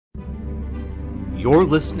You're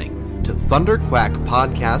listening to Thunderquack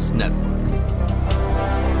Podcast Network.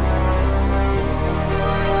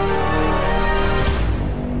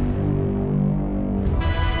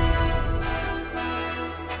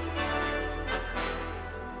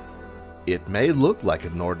 It may look like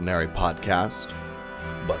an ordinary podcast,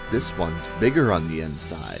 but this one's bigger on the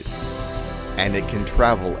inside, and it can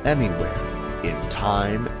travel anywhere in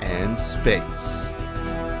time and space.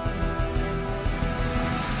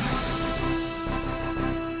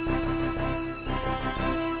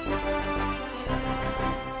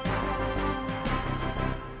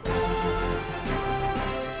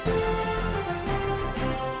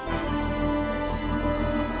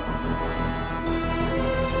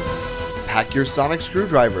 Pack your sonic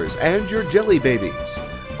screwdrivers and your jelly babies.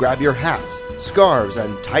 Grab your hats, scarves,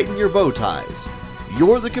 and tighten your bow ties.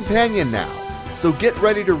 You're the companion now, so get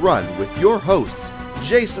ready to run with your hosts,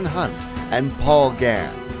 Jason Hunt and Paul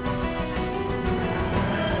Gann.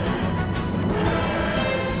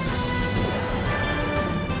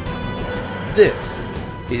 This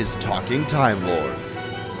is Talking Timelords.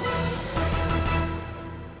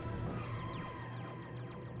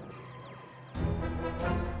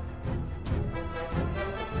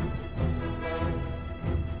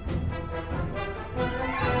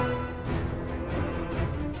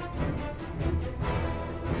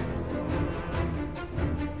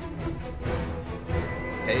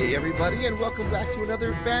 Hey everybody, and welcome back to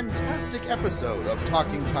another fantastic episode of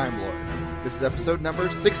Talking Timelords. This is episode number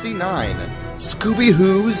 69,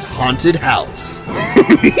 Scooby-Who's Haunted House.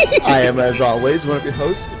 I am, as always, one of your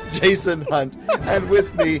hosts, Jason Hunt, and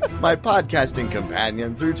with me, my podcasting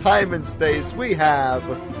companion through time and space, we have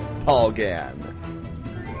Paul Gann.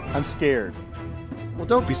 I'm scared. Well,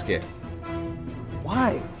 don't be scared.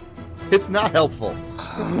 Why? It's not helpful.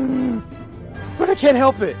 But I can't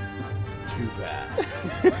help it. Too bad.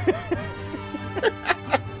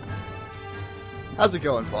 How's it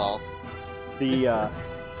going, Paul? The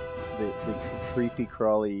creepy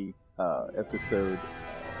crawly episode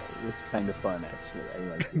was kind of fun, actually. I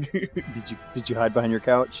liked it. Did you hide behind your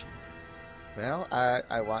couch? Well,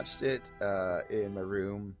 I watched it in my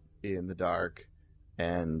room in the dark,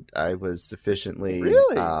 and I was sufficiently.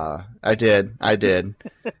 Really? I did.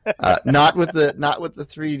 Not with the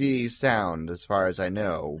 3D sound, as far as I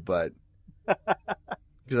know, but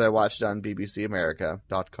because I watched it on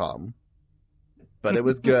bbcamerica.com. But it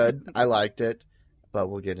was good. I liked it, but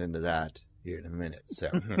we'll get into that here in a minute. So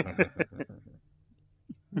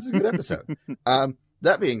this is a good episode.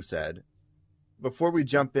 That being said, before we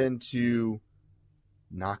jump into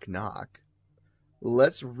Knock Knock,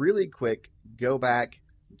 let's really quick go back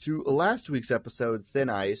to last week's episode, Thin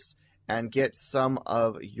Ice, and get some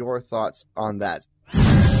of your thoughts on that.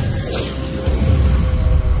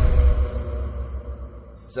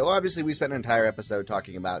 So obviously we spent an entire episode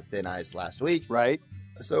talking about Thin Ice last week. Right.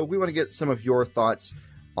 So we want to get some of your thoughts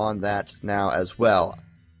on that now as well.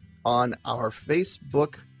 On our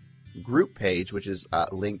Facebook group page, which is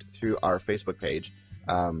linked through our Facebook page,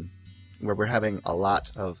 where we're having a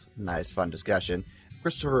lot of nice, fun discussion,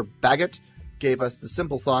 Christopher Baggett gave us the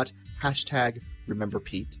simple thought,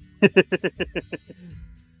 #RememberPete.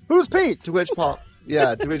 Who's Pete? To which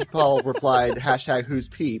Paul replied, #Who's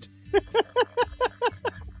Pete?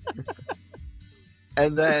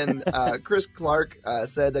 And then Chris Clark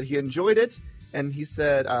said that he enjoyed it, and he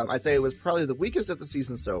said, I say it was probably the weakest of the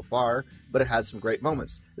season so far, but it had some great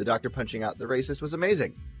moments. The doctor punching out the racist was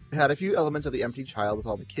amazing. It had a few elements of the empty child with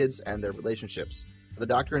all the kids and their relationships. The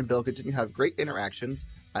doctor and Bill continue to have great interactions.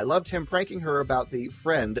 I loved him pranking her about the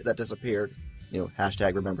friend that disappeared.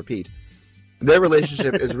 #RememberPete. Their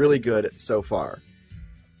relationship is really good so far.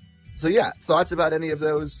 So yeah, thoughts about any of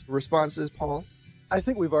those responses, Paul? I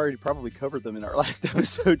think we've already probably covered them in our last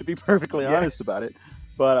episode, to be perfectly honest about it.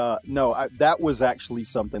 But no, that was actually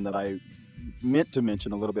something that I meant to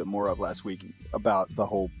mention a little bit more of last week about the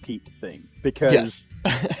whole Pete thing. Because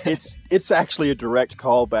it's actually a direct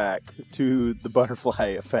callback to the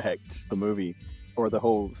butterfly effect, the movie, or the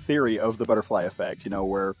whole theory of the butterfly effect,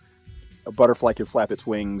 where a butterfly can flap its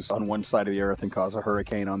wings on one side of the earth and cause a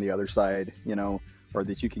hurricane on the other side, or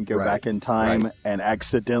that you can go back in time and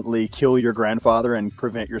accidentally kill your grandfather and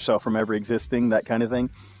prevent yourself from ever existing, that kind of thing.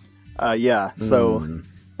 So...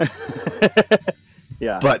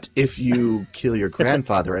 yeah. But if you kill your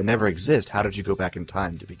grandfather and never exist, how did you go back in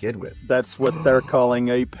time to begin with? That's what they're calling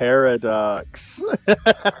a paradox.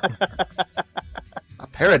 A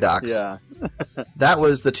paradox? Yeah. That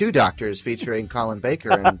was the Two Doctors featuring Colin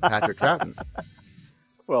Baker and Patrick Troughton.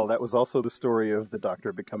 Well, that was also the story of the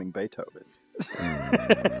Doctor becoming Beethoven.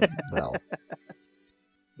 Well...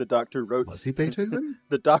 The doctor wrote... Was he Beethoven?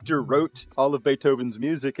 The doctor wrote all of Beethoven's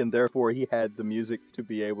music, and therefore he had the music to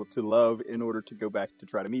be able to love in order to go back to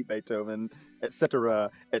try to meet Beethoven,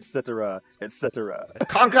 etc., etc., etc.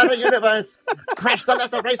 Conquer the universe, crash the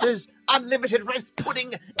lesser races, unlimited rice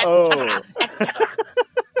pudding, etc., etc.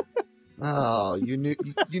 Oh, you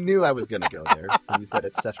knew I was going to go there when you said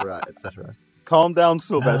etc., etc. Calm down,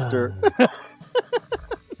 Sylvester.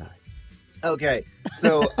 Sorry. Okay,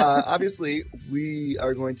 so obviously we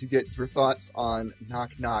are going to get your thoughts on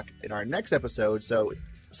Knock Knock in our next episode. So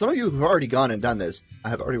some of you who've already gone and done this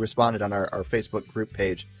have already responded on our Facebook group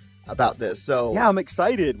page about this. So yeah, I'm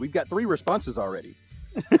excited. We've got 3 responses already.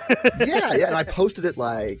 yeah, and I posted it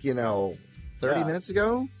 30 minutes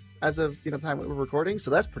ago as of time we were recording. So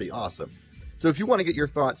that's pretty awesome. So if you want to get your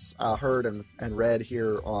thoughts heard and read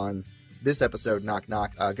here on this episode, Knock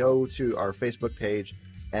Knock, go to our Facebook page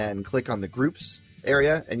and click on the groups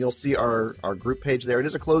area, and you'll see our group page there. It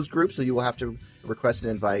is a closed group, so you will have to request an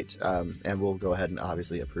invite, and we'll go ahead and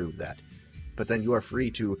obviously approve that. But then you are free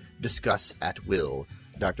to discuss at will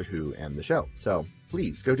Doctor Who and the show. So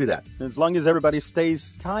please go do that. As long as everybody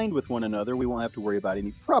stays kind with one another, we won't have to worry about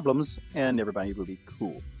any problems, and everybody will be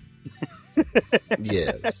cool.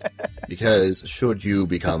 Yes, because should you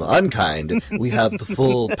become unkind, we have the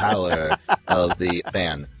full power of the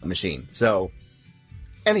ban machine. So,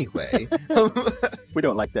 anyway. We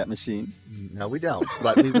don't like that machine. No, we don't,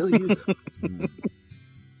 but we will use it.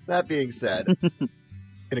 That being said,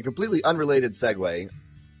 in a completely unrelated segue,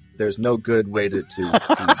 there's no good way to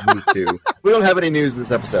move to. We don't have any news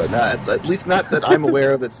this episode, at least not that I'm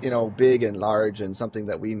aware of that's, big and large and something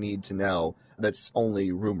that we need to know that's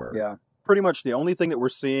only rumor. Yeah. Pretty much the only thing that we're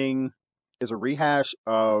seeing is a rehash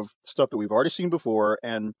of stuff that we've already seen before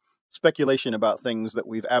and speculation about things that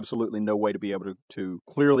we've absolutely no way to be able to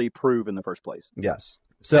clearly prove in the first place. Yes.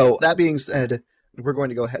 So that being said, we're going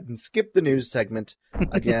to go ahead and skip the news segment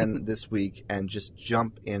again this week and just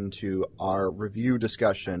jump into our review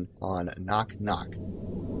discussion on Knock Knock.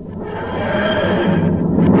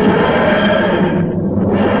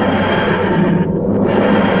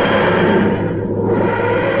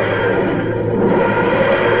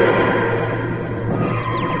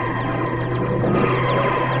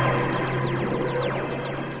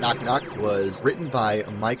 Knock Knock was written by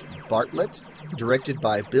Mike Bartlett, directed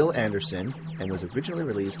by Bill Anderson, and was originally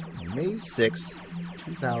released May 6,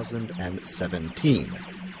 2017.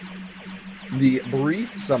 The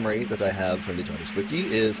brief summary that I have from the TARDIS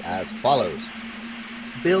Wiki is as follows.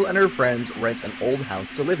 Bill and her friends rent an old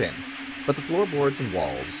house to live in, but the floorboards and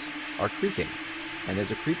walls are creaking, and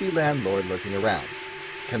there's a creepy landlord lurking around.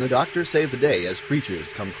 Can the Doctor save the day as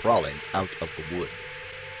creatures come crawling out of the wood?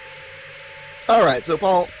 All right, so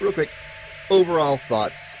Paul, real quick, overall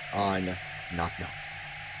thoughts on Knock Knock.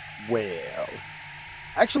 Well,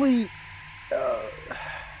 actually,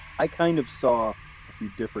 I kind of saw a few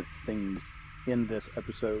different things in this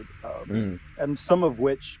episode, and some of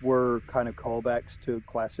which were kind of callbacks to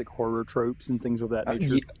classic horror tropes and things of that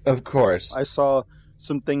nature. Of course. I saw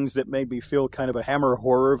some things that made me feel kind of a Hammer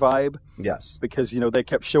horror vibe. Yes. Because, they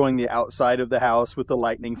kept showing the outside of the house with the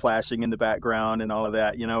lightning flashing in the background and all of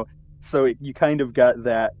that, So you kind of got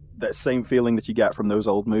that same feeling that you got from those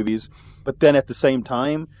old movies. But then at the same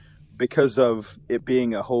time, because of it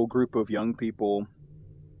being a whole group of young people,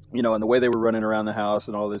 and the way they were running around the house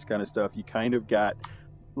and all this kind of stuff, you kind of got,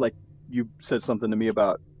 like you said something to me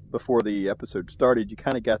about before the episode started, you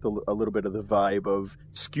kind of got a little bit of the vibe of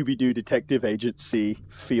Scooby-Doo detective agency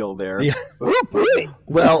feel there. Yeah. Oh, boy.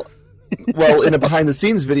 Well, in a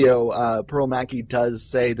behind-the-scenes video, Pearl Mackie does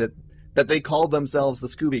say that they called themselves the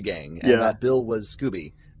Scooby Gang, and that Bill was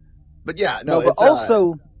Scooby. But yeah, no, but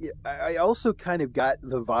also, I also kind of got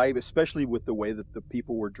the vibe, especially with the way that the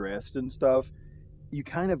people were dressed and stuff, you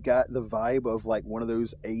kind of got the vibe of like one of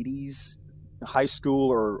those 80s high school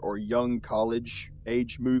or young college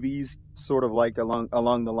age movies, sort of like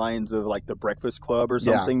along the lines of like The Breakfast Club or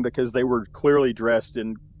something, because they were clearly dressed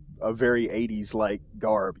in a very 80s like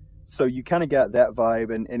garb. So you kind of got that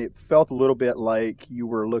vibe, and it felt a little bit like you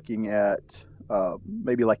were looking at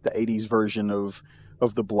maybe like the 80s version of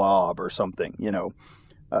The Blob or something,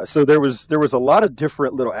 So there was a lot of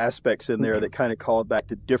different little aspects in there that kind of called back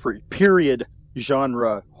to different period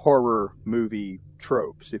genre horror movie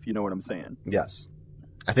tropes, if you know what I'm saying. Yes,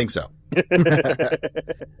 I think so.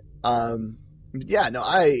 Yeah, no,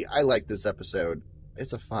 I like this episode.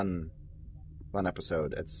 It's a fun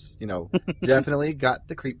episode. It's, definitely got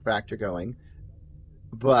the creep factor going,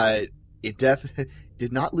 but it definitely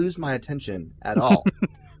did not lose my attention at all.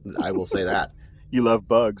 I will say that. You love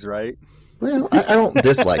bugs, right? Well, I don't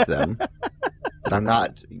dislike them. But I'm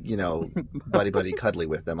not, buddy cuddly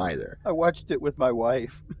with them either. I watched it with my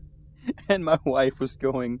wife, and my wife was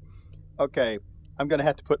going, okay, I'm going to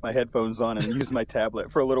have to put my headphones on and use my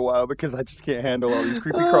tablet for a little while because I just can't handle all these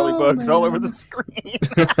creepy crawly bugs all over the screen.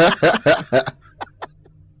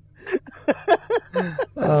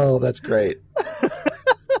 Oh, that's great.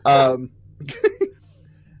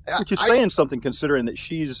 Which is saying something, considering that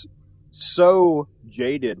she's so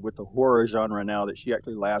jaded with the horror genre now that she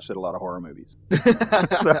actually laughs at a lot of horror movies.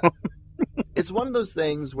 So. It's one of those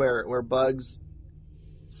things where bugs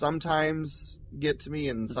sometimes get to me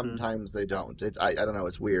and sometimes they don't. I don't know.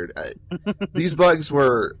 It's weird. These bugs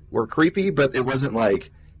were creepy, but it wasn't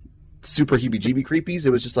like super heebie-jeebie creepies. It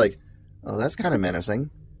was just like, oh, that's kind of menacing.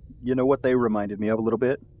 You know what they reminded me of a little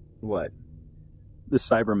bit? What? The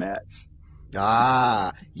Cybermats.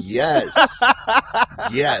 Ah, yes.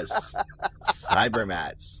 Yes.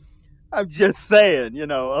 Cybermats. I'm just saying,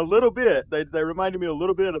 a little bit. They reminded me a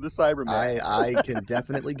little bit of the Cybermats. I can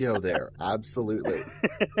definitely go there. Absolutely.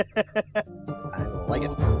 I like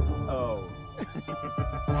it. Oh.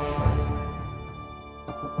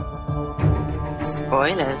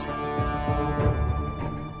 Spoilers.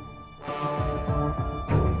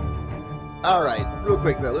 All right, real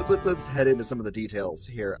quick though, let's head into some of the details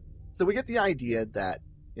here. So we get the idea that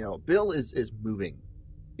Bill is moving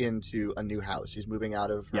into a new house. She's moving out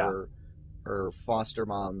of her foster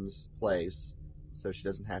mom's place, so she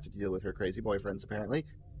doesn't have to deal with her crazy boyfriends apparently,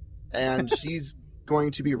 and she's going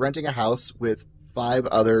to be renting a house with 5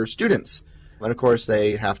 other students. And of course,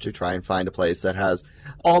 they have to try and find a place that has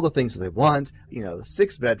all the things that they want.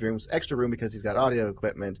 6 bedrooms, extra room because he's got audio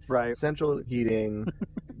equipment, right? Central heating,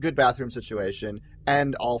 good bathroom situation,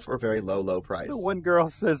 and all for a very low price. The one girl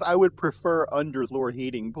says, "I would prefer underfloor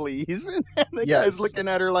heating, please." And the guy's looking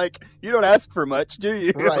at her like, "You don't ask for much, do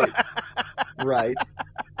you?" Right. Right.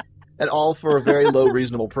 And all for a very low,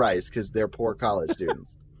 reasonable price because they're poor college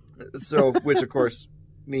students. So, which of course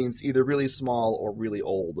means either really small or really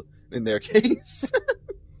old in their case.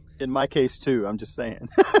 In my case too, I'm just saying.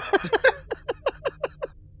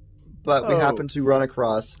 But we happen to run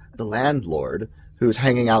across the landlord who's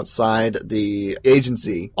hanging outside the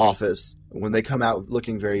agency office when they come out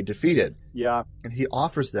looking very defeated. Yeah. And he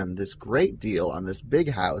offers them this great deal on this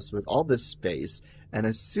big house with all this space and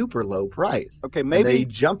a super low price. Okay, maybe and they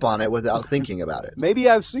jump on it without thinking about it. Maybe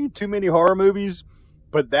I've seen too many horror movies,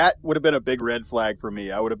 but that would have been a big red flag for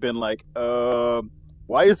me. I would have been like,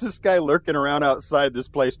 why is this guy lurking around outside this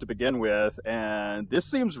place to begin with? And this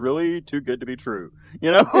seems really too good to be true,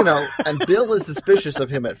 And Bill is suspicious of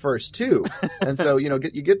him at first too, and so you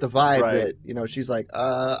get the vibe that she's like,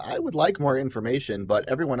 I would like more information, but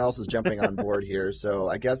everyone else is jumping on board here, so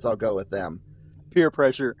I guess I'll go with them. Peer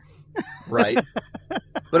pressure, right?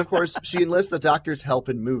 But of course, she enlists the doctor's help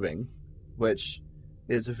in moving, which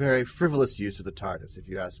is a very frivolous use of the TARDIS, if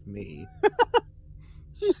you ask me.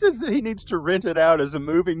 She says that he needs to rent it out as a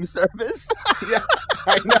moving service. Yeah,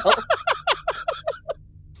 I know.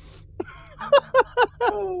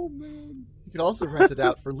 Oh, man. You can also rent it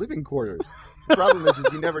out for living quarters. The problem is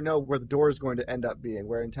you never know where the door is going to end up being,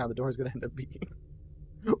 where in town the door is going to end up being.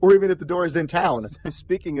 Or even if the door is in town.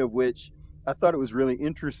 Speaking of which, I thought it was really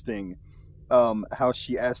interesting how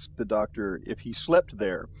she asked the doctor if he slept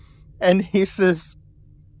there. And he says,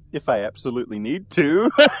 if I absolutely need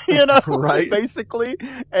to, right? Basically.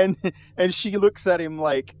 And she looks at him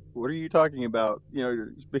like, what are you talking about?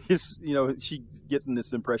 Because, she's getting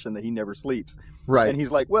this impression that he never sleeps. Right. And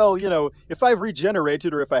he's like, well, if I've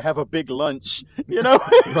regenerated or if I have a big lunch,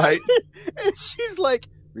 Right. And she's like,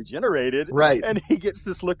 regenerated? Right. And he gets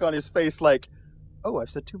this look on his face like, oh, I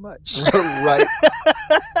said too much. Right.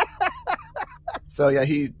 So yeah,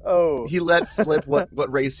 he lets slip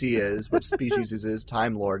what race he is, which species he is,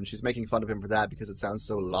 Time Lord, and she's making fun of him for that because it sounds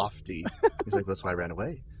so lofty. He's like, that's why I ran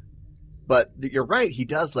away. But you're right, he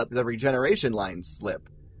does let the regeneration line slip.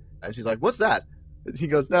 And she's like, what's that? He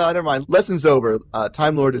goes, no, never mind. Lesson's over.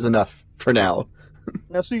 Time Lord is enough for now.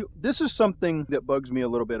 Now see, this is something that bugs me a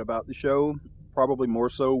little bit about the show, probably more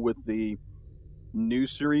so with the new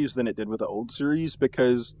series than it did with the old series,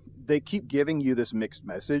 because they keep giving you this mixed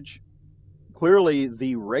message. Clearly,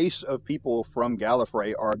 the race of people from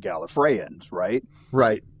Gallifrey are Gallifreyans, right?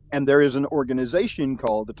 Right. And there is an organization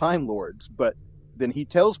called the Time Lords, but then he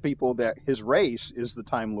tells people that his race is the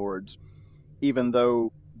Time Lords, even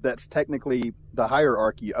though that's technically the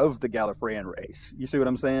hierarchy of the Gallifreyan race. You see what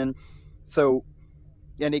I'm saying? So,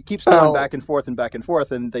 and it keeps going back and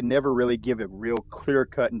forth, and they never really give a real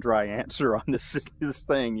clear-cut and dry answer on this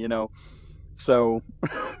thing, So...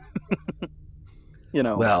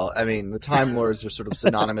 Well, I mean, the Time Lords are sort of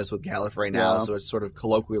synonymous with Gallifrey now, so it's sort of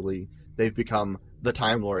colloquially they've become the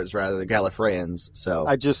Time Lords rather than Gallifreyans. So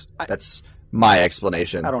that's my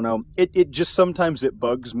explanation. I don't know. It just sometimes it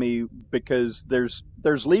bugs me because there's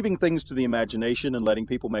leaving things to the imagination and letting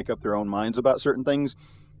people make up their own minds about certain things,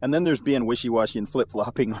 and then there's being wishy-washy and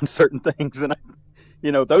flip-flopping on certain things, and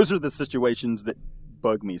those are the situations that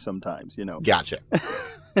bug me sometimes. Gotcha.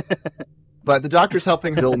 But the Doctor's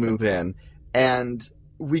helping Bill move in, and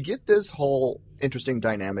we get this whole interesting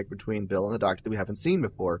dynamic between Bill and the Doctor that we haven't seen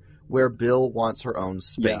before, where Bill wants her own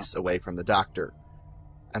space away from the Doctor.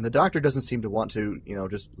 And the Doctor doesn't seem to want to,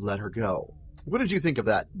 just let her go. What did you think of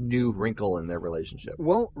that new wrinkle in their relationship?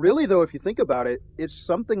 Well, really, though, if you think about it, it's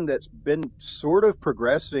something that's been sort of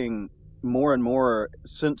progressing more and more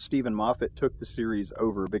since Stephen Moffat took the series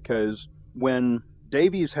over, because when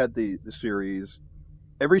Davies had the series,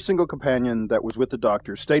 every single companion that was with the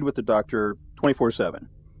Doctor stayed with the Doctor 24/7.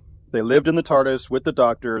 They lived in the TARDIS with the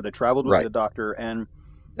Doctor, they traveled with the Doctor, and...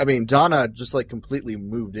 I mean, Donna just, completely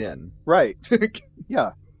moved in. Right.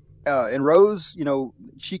 Yeah. And Rose,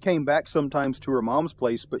 she came back sometimes to her mom's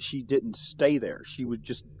place, but she didn't stay there. She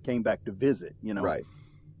just came back to visit, Right.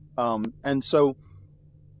 And so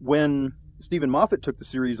when Stephen Moffat took the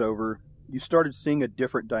series over, you started seeing a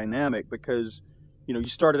different dynamic because, you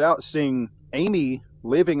started out seeing Amy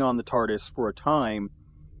living on the TARDIS for a time,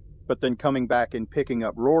 but then coming back and picking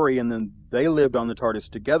up Rory, and then they lived on the TARDIS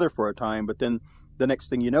together for a time, but then the next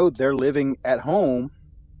thing you know, they're living at home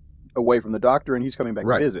away from the Doctor, and he's coming back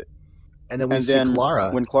to visit. And then we see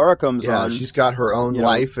Clara. When Clara comes on... she's got her own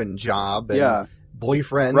life and job and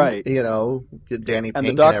boyfriend, right. Danny Pink and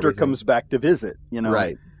the Doctor comes back to visit,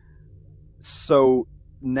 Right. So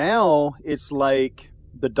now it's like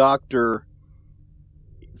the Doctor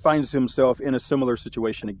finds himself in a similar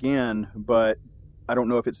situation again, but I don't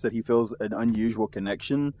know if it's that he feels an unusual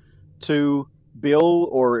connection to Bill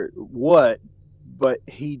or what, but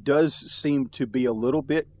he does seem to be a little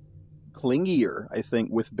bit clingier, I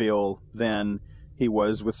think, with Bill than he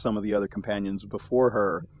was with some of the other companions before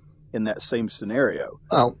her in that same scenario.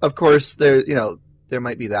 Well, of course, there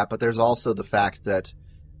might be that, but there's also the fact that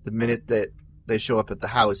the minute that they show up at the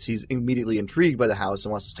house, he's immediately intrigued by the house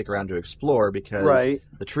and wants to stick around to explore because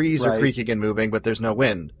the trees are creaking and moving, but there's no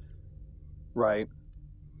wind. Right.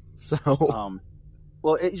 So,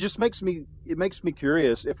 well, it just makes me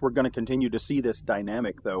curious if we're going to continue to see this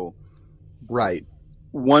dynamic, though. Right.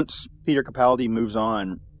 Once Peter Capaldi moves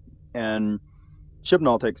on and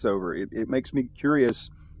Chibnall takes over, it makes me curious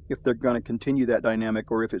if they're going to continue that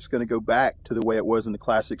dynamic or if it's going to go back to the way it was in the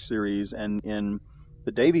classic series and in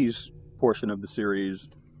the Davies portion of the series,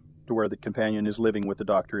 to where the companion is living with the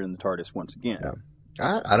Doctor in the TARDIS once again.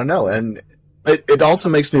 Yeah. I don't know. And it also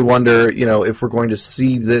makes me wonder, if we're going to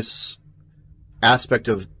see this aspect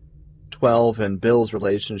of 12 and Bill's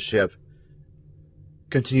relationship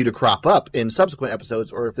continue to crop up in subsequent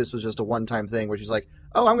episodes, or if this was just a one-time thing where she's like,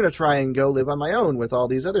 oh, I'm going to try and go live on my own with all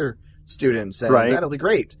these other students, and that'll be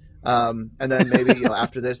great. And then maybe,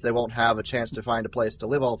 after this, they won't have a chance to find a place to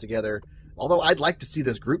live all together. Although I'd like to see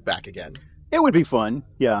this group back again. It would be fun.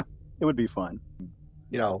 Yeah, it would be fun.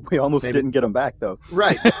 We almost didn't get them back, though.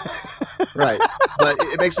 Right. Right. But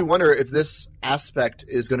it makes me wonder if this aspect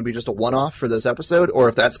is going to be just a one-off for this episode, or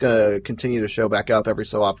if that's going to continue to show back up every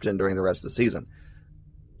so often during the rest of the season.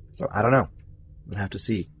 So, I don't know. We'll have to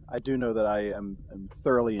see. I do know that I am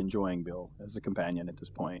thoroughly enjoying Bill as a companion at this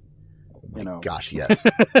point. Oh my gosh, yes.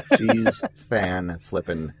 She's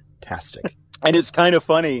fan-flippin'-tastic. And it's kind of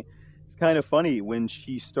funny. It's kind of funny when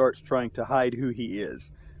she starts trying to hide who he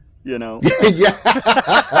is. Yeah.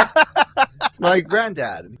 It's my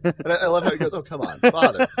granddad. And I love how he goes, oh, come on,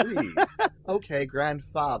 father, please. Okay,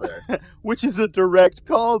 grandfather. Which is a direct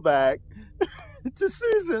callback to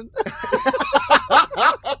Susan.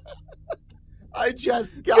 I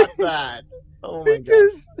just got that. Oh my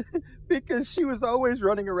God. Because she was always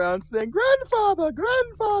running around saying, grandfather,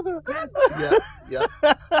 grandfather. Yeah.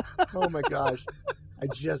 Oh my gosh. I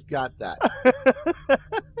just got that.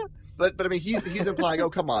 But I mean, he's implying, oh,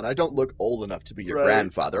 come on, I don't look old enough to be your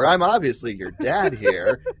grandfather. I'm obviously your dad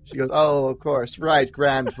here. She goes, oh, of course, right,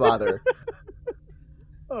 grandfather.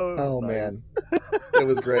 Oh nice. Man. It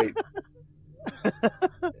was great.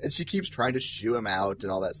 And she keeps trying to shoo him out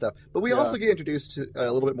and all that stuff. But we also get introduced to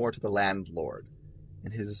a little bit more to the landlord.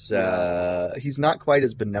 And his he's not quite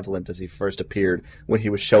as benevolent as he first appeared when he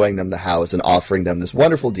was showing them the house and offering them this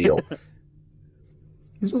wonderful deal.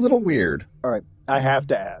 He's a little weird. All right, I have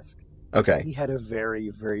to ask. Okay. He had a very,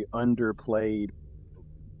 very underplayed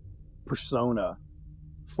persona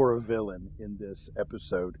for a villain in this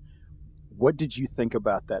episode. What did you think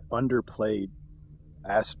about that underplayed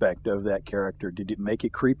aspect of that character? Did it make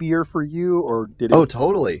it creepier for you, or did it? Oh,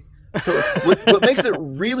 totally. What makes it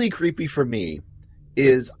really creepy for me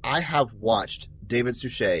is I have watched David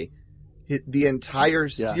Suchet the entire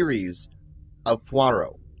series of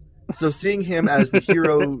Poirot. So seeing him as the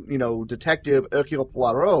hero, detective Hurcule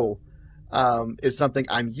Poirot, is something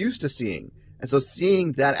I'm used to seeing. And so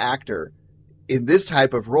seeing that actor in this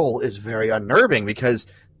type of role is very unnerving because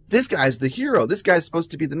this guy's the hero. This guy's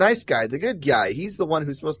supposed to be the nice guy, the good guy. He's the one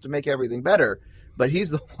who's supposed to make everything better. But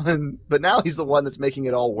now he's the one that's making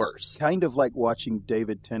it all worse. Kind of like watching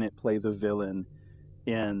David Tennant play the villain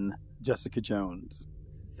in Jessica Jones.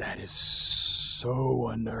 That is so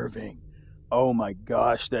unnerving. Oh my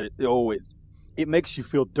gosh, it makes you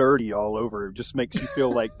feel dirty all over. It just makes you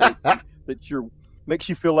feel like makes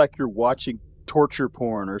you feel like you're watching torture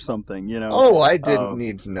porn or something, Oh, I didn't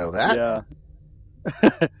need to know that.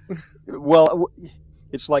 Yeah. Well,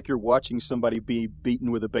 it's like you're watching somebody be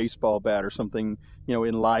beaten with a baseball bat or something,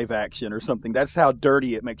 in live action or something. That's how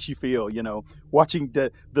dirty it makes you feel, watching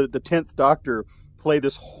the 10th Doctor play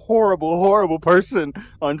this horrible, horrible person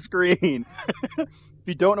on screen. If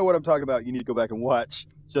you don't know what I'm talking about, you need to go back and watch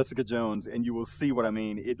Jessica Jones and you will see what I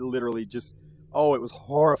mean. It literally it was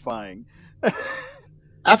horrifying.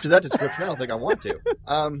 After that description, I don't think I want to.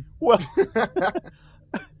 Well,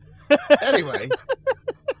 anyway,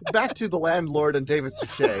 back to the landlord and David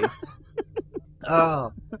Suchet.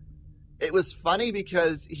 It was funny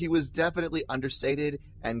because he was definitely understated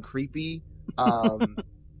and creepy,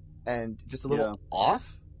 and just a little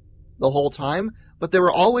off the whole time. But there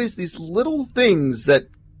were always these little things that,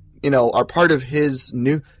 are part of his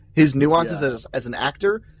nuances as an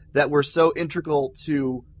actor that were so integral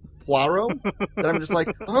to Poirot that I'm just like,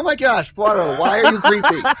 oh my gosh, Poirot, why are you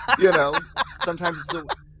creepy? Sometimes it's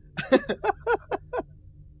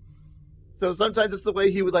sometimes it's the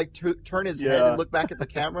way he would like turn his head and look back at the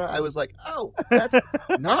camera. I was like, oh, that's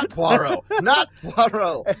not Poirot, not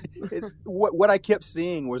Poirot. What I kept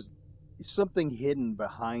seeing was something hidden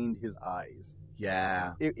behind his eyes.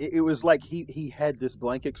 Yeah. It was like he had this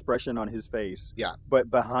blank expression on his face. Yeah.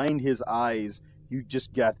 But behind his eyes, you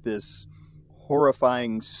just got this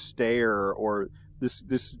horrifying stare or this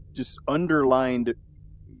just underlined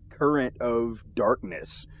current of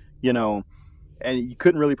darkness, and you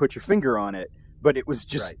couldn't really put your finger on it, but it was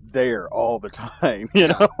just there all the time,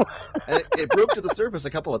 know? And it broke to the surface a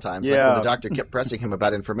couple of times. Yeah. Like when the doctor kept pressing him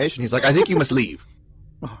about information, he's like, I think you must leave.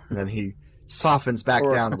 And then he softens back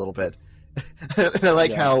down a little bit. And I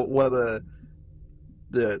like how one of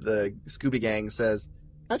the Scooby gang says,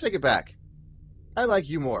 I take it back. I like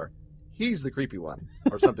you more. He's the creepy one,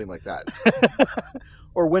 or something like that.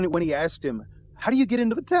 Or when he asked him, how do you get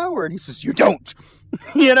into the tower? And he says, you don't.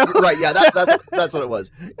 Right, yeah, that's what it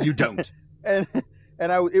was. You don't. And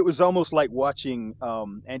it was almost like watching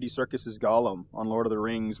Andy Serkis's Gollum on Lord of the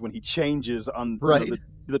Rings when he changes on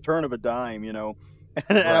the turn of a dime,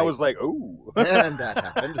 And I was like, "Ooh!" And that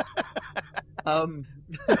happened.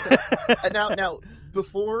 And now,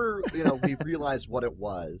 before we realized what it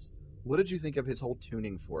was, what did you think of his whole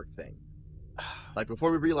tuning fork thing? Like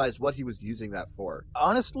before we realized what he was using that for.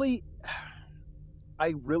 Honestly,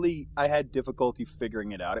 I had difficulty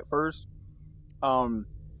figuring it out at first.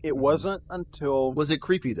 It wasn't until was it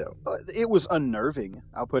creepy though? It was unnerving.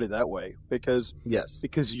 I'll put it that way because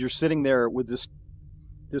you're sitting there with this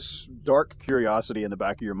dark curiosity in the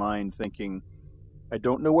back of your mind thinking, I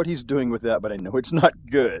don't know what he's doing with that, but I know it's not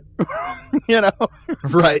good.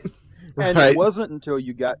 Right. And it wasn't until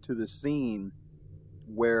you got to the scene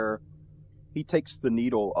where he takes the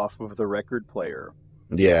needle off of the record player.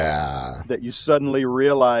 Yeah. That you suddenly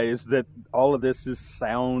realize that all of this is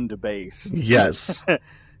sound-based. Yes.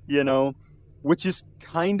 Which is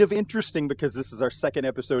kind of interesting because this is our second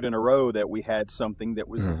episode in a row that we had something that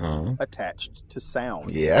was attached to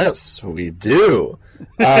sound. Yes, we do.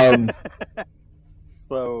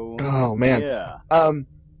 So. Oh man. Yeah.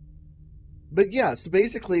 But yeah, so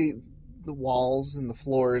basically, the walls and the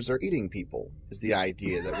floors are eating people. Is the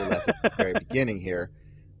idea that we're left at the very beginning here.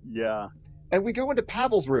 Yeah. And we go into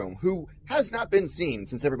Pavel's room, who has not been seen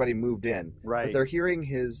since everybody moved in. Right. But they're hearing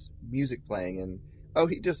his music playing, and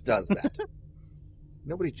he just does that.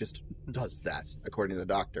 Nobody just does that, according to the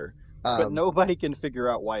doctor. But nobody can figure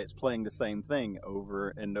out why it's playing the same thing over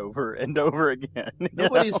and over and over again.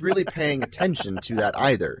 Nobody's really paying attention to that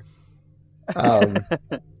either.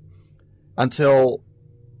 Until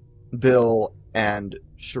Bill and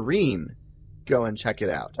Shireen go and check it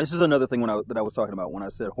out. This is another thing that I was talking about when I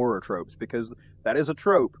said horror tropes, because that is a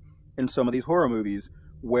trope in some of these horror movies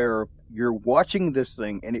where you're watching this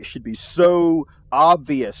thing and it should be so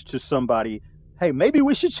obvious to somebody, hey, maybe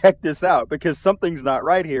we should check this out because something's not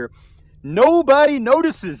right here. nobody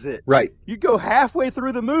notices it. Right. You go halfway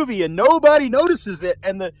through the movie and nobody notices it,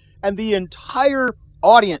 and the entire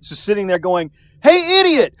audience is sitting there going, "Hey,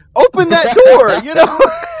 idiot, open that door!" You know,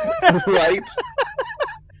 Right.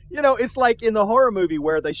 You know, it's like in the horror movie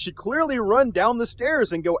where they should clearly run down the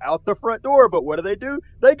stairs and go out the front door, but what do?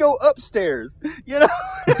 They go upstairs, you know?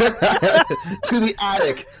 To the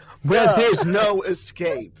attic where there's no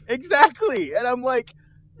escape. Exactly. And I'm like,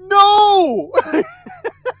 no!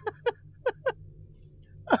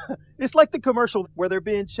 It's like the commercial where they're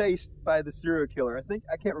being chased by the serial killer.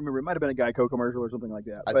 I can't remember. It might have been a Geico commercial or something like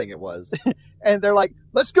that. I think it was. And they're like,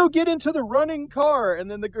 let's go get into the running car. And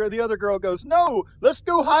then the other girl goes, no, let's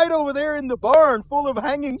go hide over there in the barn full of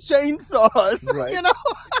hanging chainsaws. Right. You know?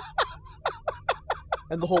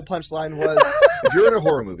 And the whole punchline was, if you're in a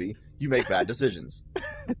horror movie, you make bad decisions.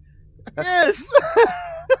 Yes.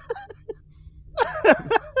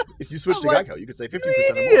 If you switch to like, Geico, you could save 50%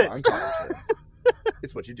 idiot. or more on car insurance.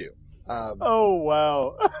 It's what you do. Oh,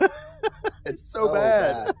 wow. It's so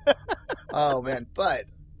bad. Oh, man. But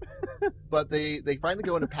they finally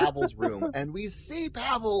go into Pavel's room, and we see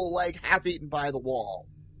Pavel, like, half-eaten by the wall.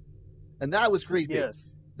 And that was creepy.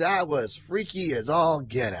 Yes. That was freaky as all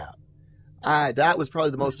get out. That was probably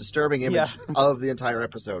the most disturbing image of the entire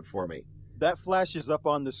episode for me. That flashes up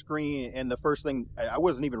on the screen, and the first thing, I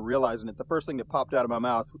wasn't even realizing it, the first thing that popped out of my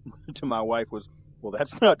mouth to my wife was, well,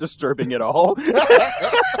 that's not disturbing at all.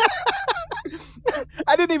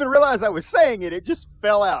 I didn't even realize I was saying it. It just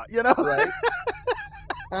fell out, you know? Right?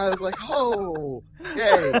 I was like, oh,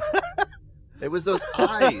 yay. It was those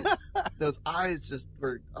eyes. Those eyes just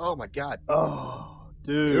were, oh, my God. Oh,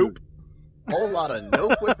 dude. Nope. Whole lot of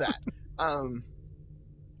nope with that.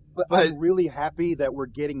 But I'm really happy that we're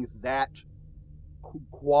getting that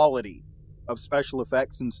quality of special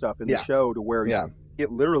effects and stuff in the show to where it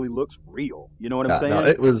literally looks real. You know what I'm saying? No,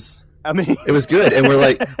 it was good. And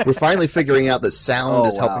we're finally figuring out that sound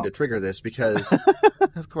is helping to trigger this because,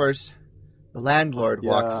 of course, the landlord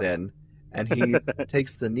walks in and he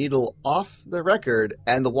takes the needle off the record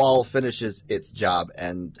and the wall finishes its job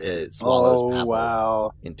and it swallows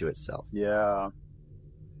Pavel into itself. Yeah.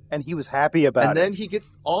 And he was happy about it. And then he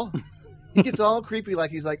gets all creepy,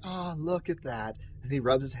 like he's like, oh, look at that. And he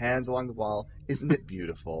rubs his hands along the wall. Isn't it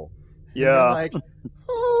beautiful? Yeah. And like,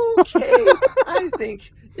 okay, I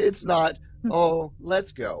think it's not. Oh,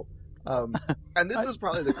 let's go. And this was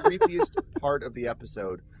probably the creepiest part of the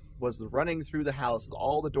episode, was the running through the house with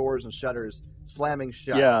all the doors and shutters slamming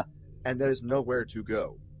shut. Yeah. And there's nowhere to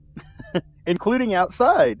go. Including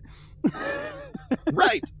outside.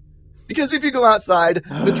 Right. Because if you go outside,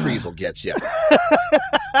 the trees will get you.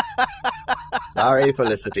 Sorry,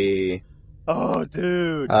 Felicity. Oh,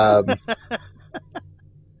 dude.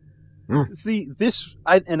 See, this,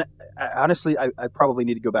 honestly, I probably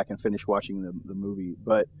need to go back and finish watching the movie,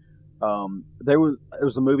 but there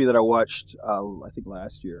was a movie that I watched, I think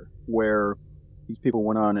last year, where these people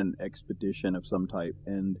went on an expedition of some type,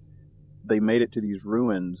 and they made it to these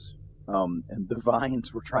ruins, and the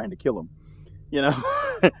vines were trying to kill them, you know?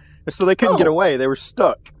 So they couldn't get away. They were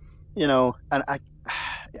stuck, you know, and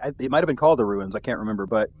it might have been called The Ruins. I can't remember,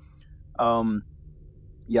 but I'll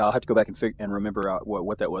have to go back and remember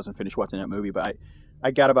what that was and finish watching that movie. But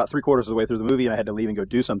I got about 3/4 of the way through the movie and I had to leave and go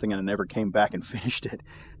do something, and I never came back and finished it.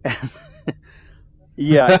 And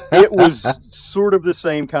yeah, it was sort of the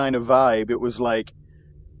same kind of vibe. It was like,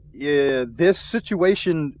 this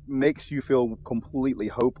situation makes you feel completely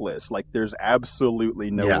hopeless. Like there's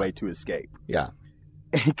absolutely no way to escape. Yeah.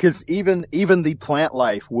 Because even the plant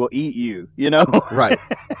life will eat you, you know? Right.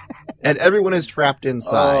 And everyone is trapped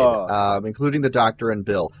inside, including the doctor and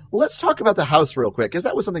Bill. Let's talk about the house real quick, because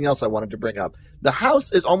that was something else I wanted to bring up. The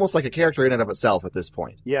house is almost like a character in and of itself at this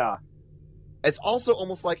point. Yeah. It's also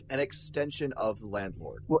almost like an extension of the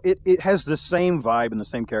landlord. Well, it has the same vibe and the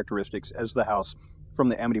same characteristics as the house from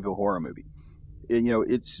the Amityville Horror movie. You know,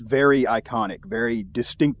 it's very iconic, very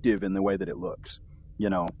distinctive in the way that it looks, you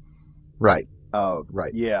know? Right.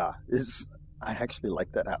 Right. Yeah. I actually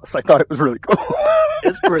like that house. I thought it was really cool.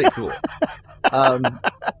 It's pretty cool.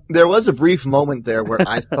 There was a brief moment there where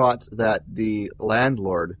I thought that the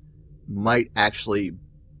landlord might actually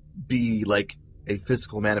be like a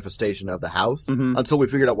physical manifestation of the house until we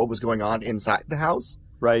figured out what was going on inside the house.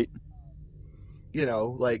 Right. You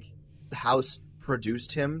know, like the house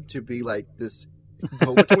produced him to be like this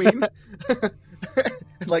go-between.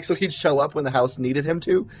 Like, so he'd show up when the house needed him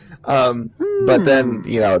to. But then,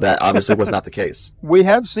 you know, that obviously was not the case. We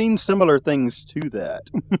have seen similar things to that.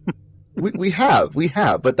 we have,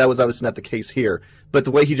 but that was obviously not the case here. But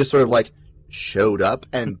the way he just sort of like showed up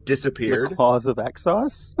and disappeared. The claws of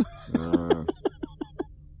Exos?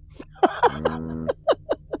 Mm,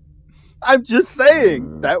 I'm just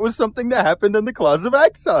saying that was something that happened in the Claws of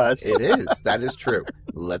Axos. it is. That is true.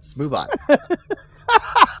 Let's move on.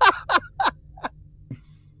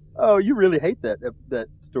 Oh, you really hate that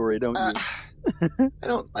story, don't you? I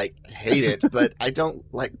don't hate it, but I don't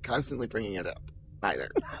like constantly bringing it up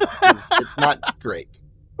either. It's not great,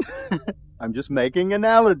 I'm just making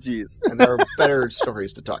analogies. and there are better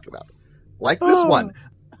stories to talk about, like this one.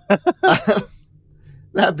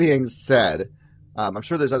 That being said, I'm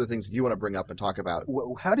sure there's other things you want to bring up and talk about.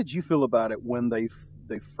 How did you feel about it when they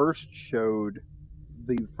first showed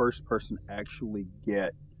the first person actually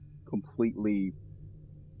get completely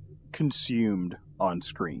consumed on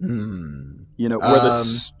screen? You know,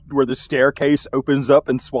 where the staircase opens up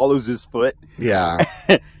and swallows his foot. Yeah.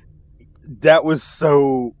 That was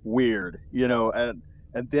so weird, you know,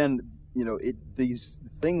 and then, you know, these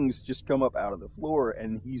things just come up out of the floor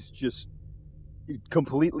and he's just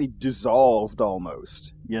completely dissolved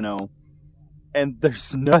almost, you know, and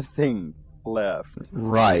there's nothing left.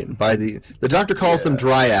 Right. By the doctor calls them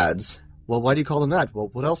dryads. Well, why do you call them that? Well,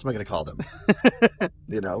 what else am I going to call them?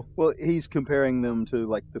 You know? Well, he's comparing them to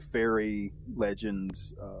like the fairy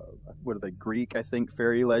legends. What are they? Greek, I think,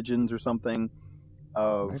 fairy legends or something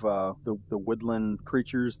of the woodland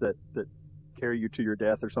creatures that carry you to your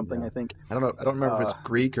death or something. Yeah. I think. I don't know. I don't remember if it's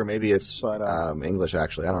Greek or maybe it's English.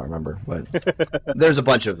 Actually, I don't remember. But there's a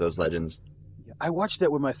bunch of those legends. I watched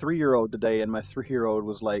that with my 3-year-old today, and my 3-year-old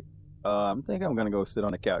was like, "I think I'm going to go sit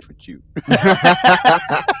on the couch with you."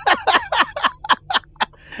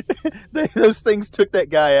 Those things took that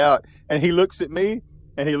guy out, and he looks at me,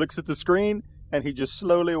 and he looks at the screen, and he just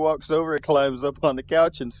slowly walks over and climbs up on the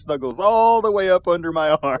couch and snuggles all the way up under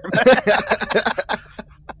my arm.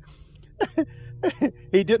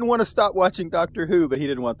 He didn't want to stop watching Doctor Who, but he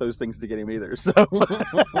didn't want those things to get him either. So,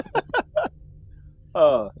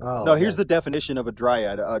 here's the definition of a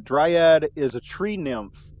dryad. A dryad is a tree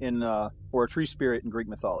nymph or a tree spirit in Greek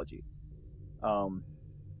mythology. So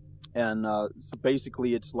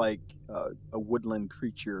basically, it's like a woodland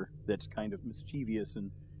creature that's kind of mischievous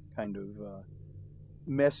and kind of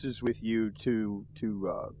messes with you to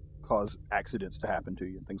cause accidents to happen to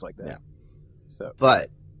you and things like that. Yeah. But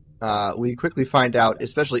we quickly find out,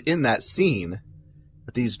 especially in that scene,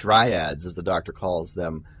 that these dryads, as the doctor calls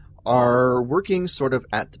them, are working sort of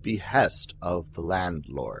at the behest of the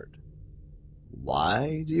landlord.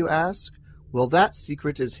 Why, do you ask? Well, that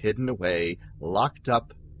secret is hidden away, locked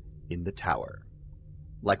up in the tower,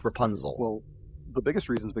 like Rapunzel. Well, the biggest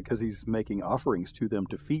reason is because he's making offerings to them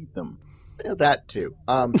to feed them. Yeah, that too.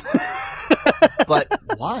 But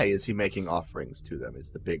why is he making offerings to them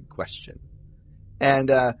is the big question.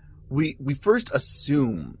 And we first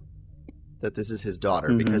assume that this is his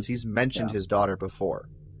daughter because he's mentioned his daughter before,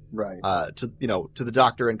 right? To the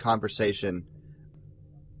doctor in conversation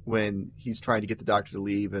when he's trying to get the doctor to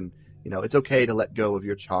leave, and it's okay to let go of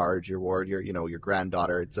your charge, your ward, your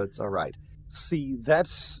granddaughter. It's all right. See,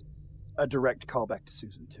 that's a direct callback to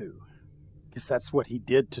Susan too, because that's what he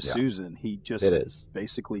did to Susan. He just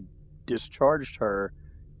basically discharged her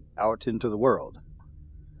out into the world.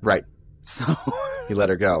 Right. So he let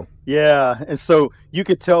her go. Yeah, and so you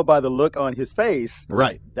could tell by the look on his face.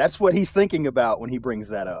 Right. That's what he's thinking about when he brings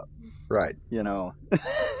that up. Right.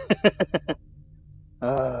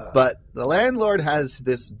 But the landlord has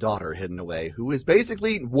this daughter hidden away who is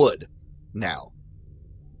basically wood now.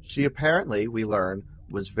 She apparently, we learn,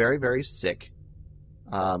 was very, very sick.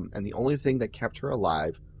 And the only thing that kept her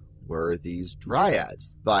alive were these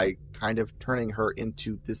dryads by kind of turning her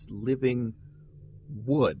into this living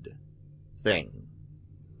wood thing.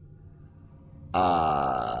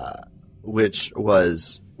 Which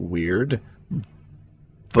was weird.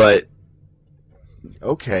 But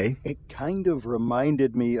okay. It kind of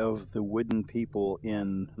reminded me of the wooden people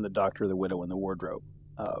in The Doctor, the Widow, and the Wardrobe.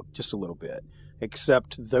 Just a little bit.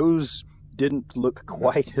 Except those didn't look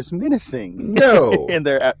quite as menacing in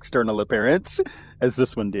their external appearance as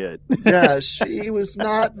this one did. Yeah, she was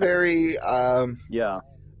not very... I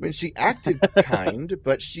mean, she acted kind,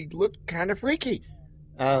 but she looked kind of freaky.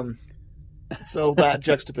 So that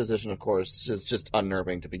juxtaposition, of course, is just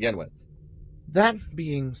unnerving to begin with. That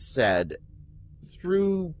being said,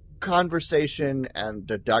 through conversation and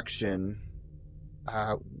deduction,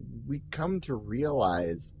 we come to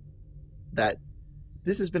realize that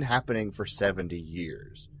this has been happening for 70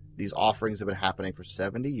 years. These offerings have been happening for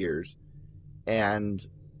 70 years. And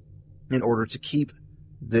in order to keep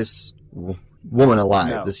this woman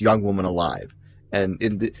alive, this young woman alive,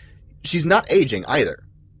 and she's not aging either.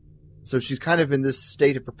 So she's kind of in this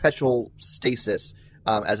state of perpetual stasis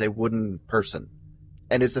as a wooden person.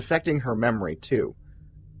 And it's affecting her memory, too.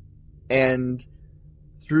 And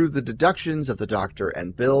through the deductions of the doctor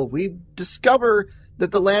and Bill, we discover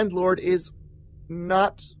that the landlord is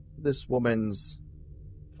not this woman's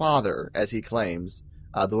father, as he claims.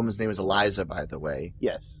 The woman's name is Eliza, by the way.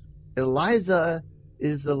 Yes. Eliza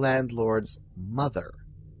is the landlord's mother.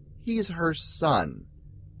 He's her son.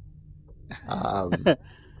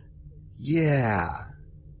 Yeah.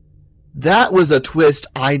 That was a twist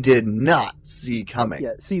I did not see coming.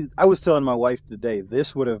 Yeah, see, I was telling my wife today,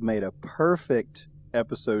 this would have made a perfect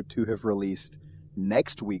episode to have released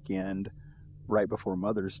next weekend, right before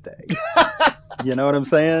Mother's Day. You know what I'm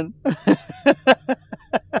saying?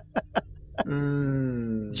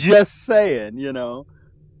 Just saying, you know.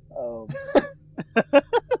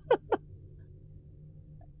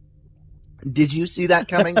 Did you see that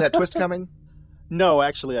coming? That twist coming? No,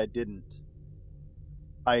 actually, I didn't.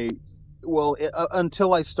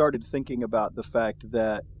 Until I started thinking about the fact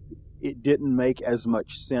that it didn't make as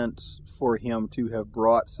much sense for him to have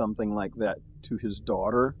brought something like that to his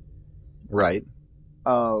daughter. Right.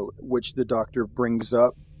 Which the doctor brings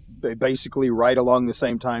up basically right along the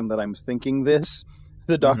same time that I'm thinking this.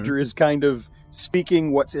 The doctor is kind of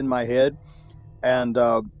speaking what's in my head. And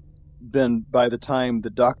then by the time the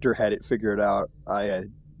doctor had it figured out, I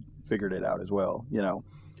had figured it out as well, you know.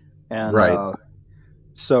 And right.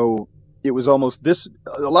 So it was almost this.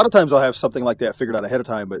 A lot of times I'll have something like that figured out ahead of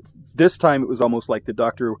time, but this time it was almost like the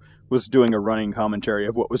doctor was doing a running commentary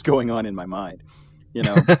of what was going on in my mind, you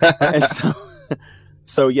know. And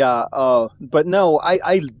so yeah. But no,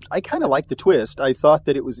 I kind of liked the twist. I thought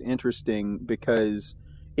that it was interesting because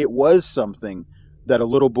it was something that a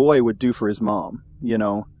little boy would do for his mom, you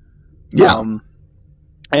know. Yeah.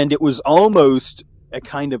 And it was almost a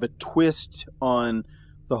kind of a twist on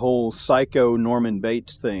the whole psycho Norman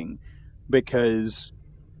Bates thing, because,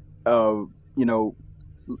 you know,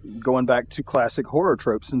 going back to classic horror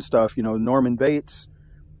tropes and stuff, you know, Norman Bates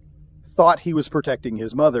thought he was protecting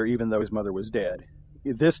his mother, even though his mother was dead.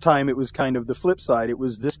 This time it was kind of the flip side. It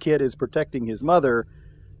was this kid is protecting his mother,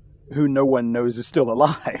 who no one knows is still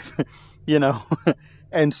alive, you know?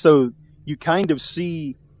 And so you kind of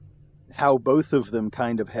see how both of them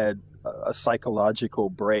kind of had a psychological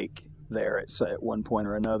break there at one point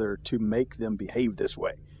or another to make them behave this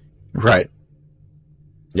way. Right.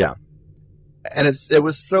 Yeah. And it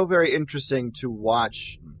was so very interesting to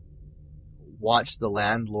watch the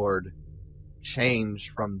landlord change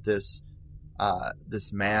from this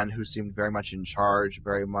man who seemed very much in charge,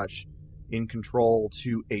 very much in control,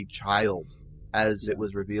 to a child, as it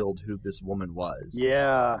was revealed who this woman was.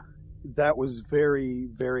 Yeah. That was very,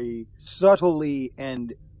 very subtly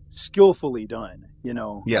and skillfully done, you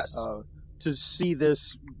know. Yes. To see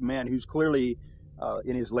this man who's clearly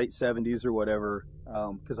in his late 70s or whatever,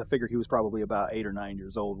 because I figure he was probably about 8 or 9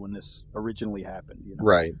 years old when this originally happened, you know.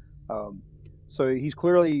 Right. So he's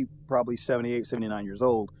clearly probably 78, 79 years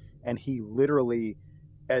old, and he literally,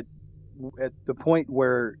 at the point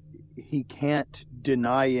where he can't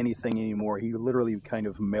deny anything anymore, he literally kind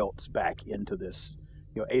of melts back into this,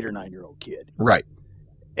 you know, 8 or 9 year old kid. Right.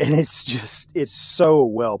 And it's so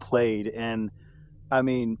well played. And I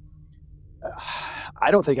mean, I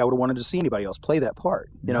don't think I would have wanted to see anybody else play that part,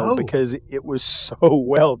 you know, because it was so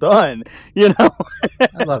well done, you know.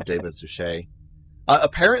 I love David Suchet.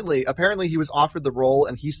 Apparently he was offered the role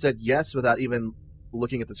and he said yes without even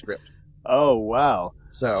looking at the script. Oh, wow.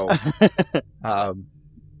 So,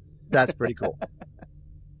 that's pretty cool.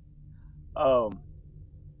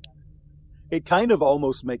 It kind of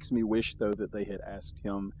almost makes me wish, though, that they had asked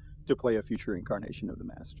him to play a future incarnation of the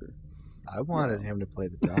Master. I wanted him to play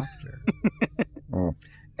the Doctor.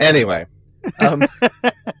 Anyway.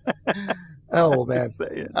 Oh, man.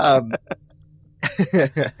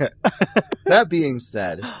 That being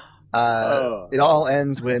said, it all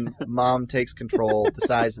ends when Mom takes control,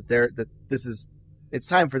 decides that it's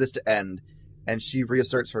time for this to end, and she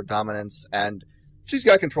reasserts her dominance, and she's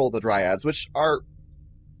got control of the Dryads, which are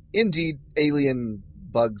indeed alien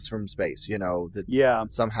bugs from space, you know, that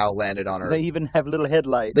somehow landed on Earth. They even have little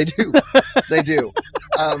headlights. They do. They do.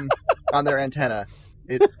 On their antenna.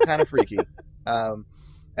 It's kind of freaky. And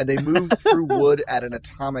they move through wood at an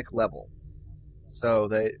atomic level. So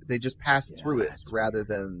they just pass through it rather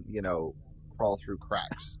than, you know, crawl through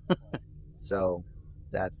cracks. So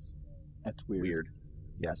that's weird.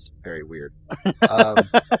 Yes, very weird.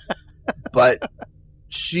 But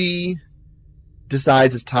she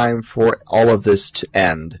decides it's time for all of this to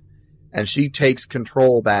end, and she takes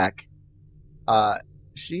control back.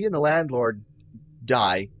 She and the landlord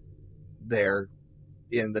die there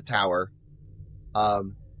in the tower.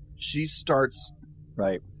 She starts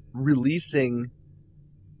releasing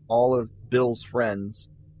all of Bill's friends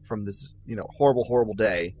from this, horrible, horrible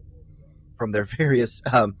day from their various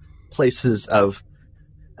places of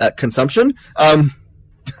consumption. Is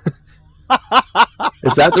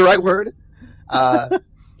that the right word?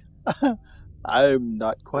 I'm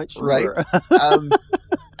not quite sure. Right.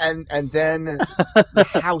 And then the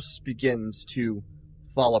house begins to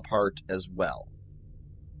fall apart as well.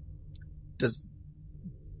 Do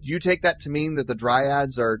you take that to mean that the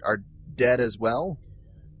dryads are dead as well?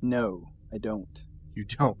 No, I don't. You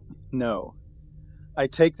don't? No. I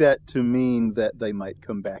take that to mean that they might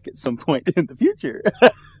come back at some point in the future.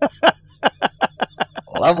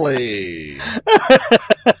 Lovely.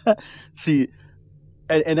 See,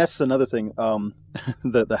 and that's another thing.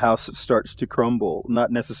 The house starts to crumble. Not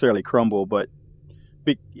necessarily crumble, but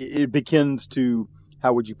it begins to,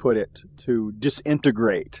 how would you put it? To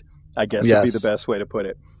disintegrate, I guess would be the best way to put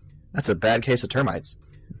it. That's a bad case of termites.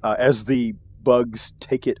 As the bugs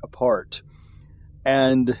take it apart.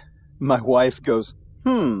 And my wife goes,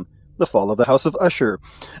 the fall of the House of Usher.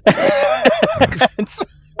 And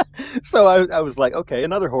so I was like, okay,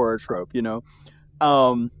 another horror trope,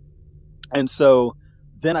 And so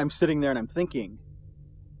then I'm sitting there and I'm thinking,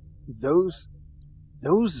 those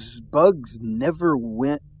bugs never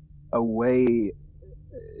went away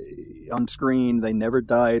on screen. They never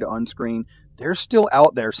died on screen. They're still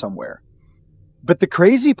out there somewhere. But the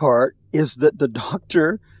crazy part is that the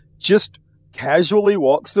doctor just casually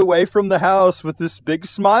walks away from the house with this big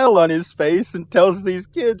smile on his face and tells these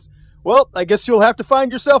kids, well, I guess you'll have to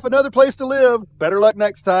find yourself another place to live. Better luck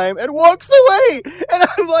next time. And walks away. And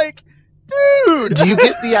I'm like, dude. Do you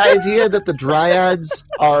get the idea that the dryads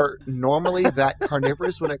are normally that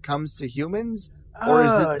carnivorous when it comes to humans? Or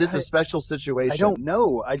is this a special situation? I don't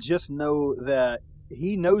know. I just know that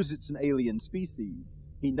he knows it's an alien species.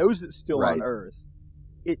 He knows it's still on Earth.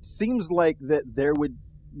 It seems like that there would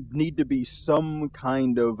need to be some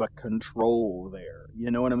kind of a control there.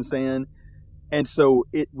 You know what I'm saying? And so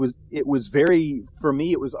it was very, for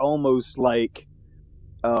me, it was almost like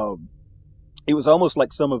some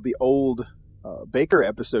of the old Baker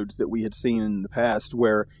episodes that we had seen in the past,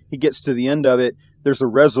 where he gets to the end of it, there's a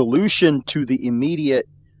resolution to the immediate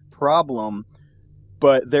problem,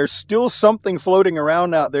 but there's still something floating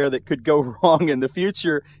around out there that could go wrong in the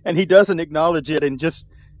future, and he doesn't acknowledge it and just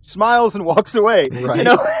smiles and walks away. Right.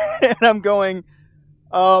 And I'm going,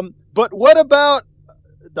 but what about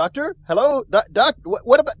Doctor? Hello, Doc.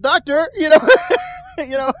 What about Doctor? Yeah,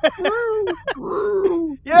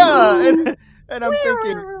 and I'm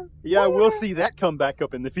thinking, yeah, we'll see that come back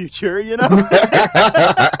up in the future.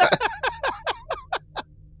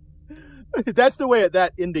 That's the way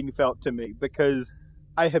that ending felt to me, because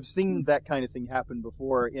I have seen that kind of thing happen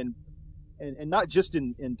before, and not just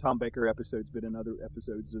in Tom Baker episodes, but in other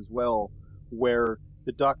episodes as well, where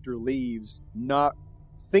the Doctor leaves not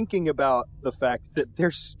thinking about the fact that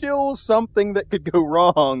there's still something that could go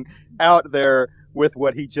wrong out there with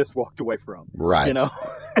what he just walked away from. Right.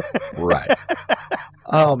 Right.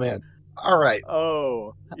 Oh, man. All right.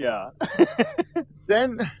 Oh, yeah.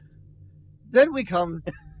 Then we come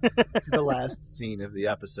to the last scene of the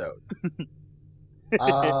episode.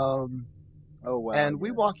 Oh, wow. And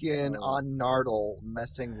we walk in on Nardole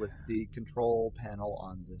messing with the control panel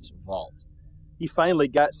on this vault. He finally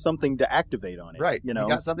got something to activate on it. Right. He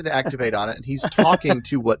got something to activate on it, and he's talking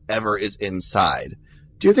to whatever is inside.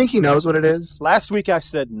 Do you think he knows what it is? Last week I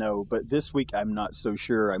said no, but this week I'm not so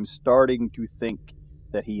sure. I'm starting to think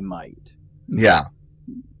that he might. Yeah.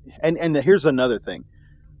 And here's another thing.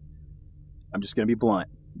 I'm just going to be blunt.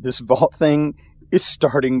 This vault thing is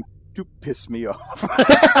starting to piss me off.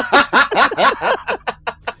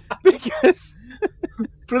 Because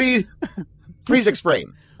please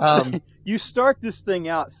explain. You start this thing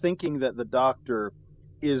out thinking that the Doctor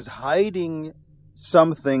is hiding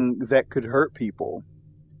something that could hurt people,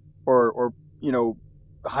 or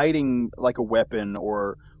hiding like a weapon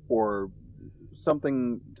or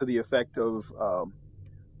something to the effect of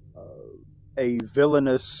a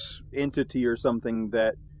villainous entity or something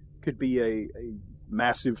that could be a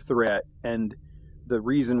massive threat. And the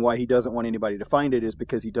reason why he doesn't want anybody to find it is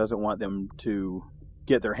because he doesn't want them to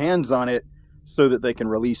get their hands on it so that they can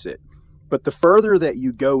release it. But the further that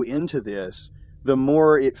you go into this, the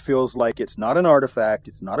more it feels like it's not an artifact,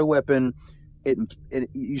 it's not a weapon.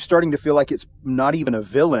 You're starting to feel like it's not even a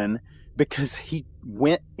villain, because he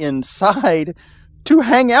went inside to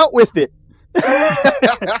hang out with it.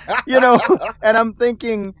 And I'm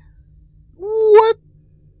thinking, what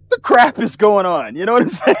the crap is going on? You know what I'm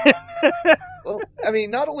saying? Well, I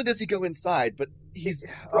mean, not only does he go inside, but he's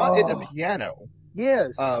brought in a piano.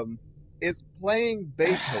 Yes. It's playing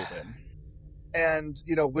Beethoven, and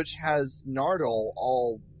which has Nardole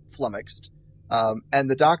all flummoxed, and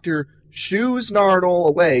the Doctor shoos Nardole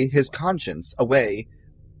away, his conscience away,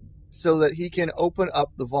 so that he can open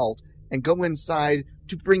up the vault and go inside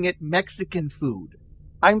to bring it Mexican food.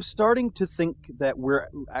 I'm starting to think that we're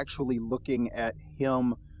actually looking at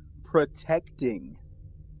him protecting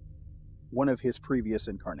one of his previous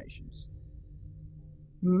incarnations.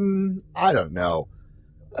 I don't know.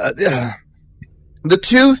 The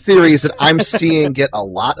two theories that I'm seeing get a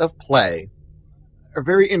lot of play are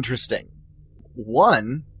very interesting.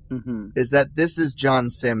 One is that this is John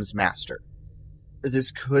Sims' master.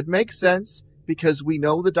 This could make sense because we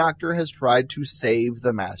know the Doctor has tried to save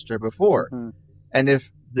the master before. And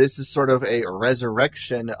if this is sort of a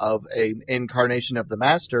resurrection of an incarnation of the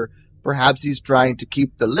master, perhaps he's trying to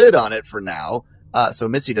keep the lid on it for now, so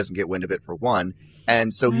Missy doesn't get wind of it for one,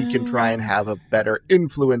 and so he can try and have a better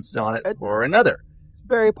influence on it for another. It's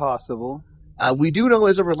very possible. We do know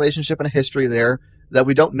there's a relationship and a history there that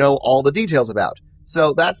we don't know all the details about.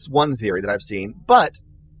 So that's one theory that I've seen. But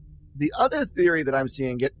the other theory that I'm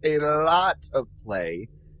seeing get a lot of play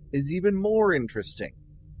is even more interesting.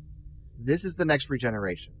 This is the next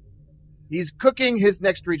regeneration. He's cooking his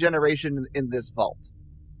next regeneration in this vault,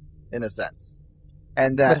 in a sense.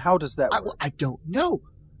 And that, but how does that work? I don't know.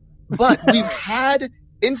 But we've had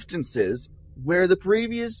instances where the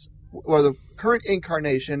previous or the current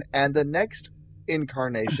incarnation and the next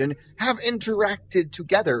incarnation have interacted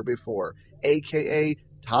together before, aka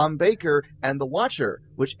Tom Baker and the Watcher,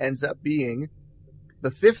 which ends up being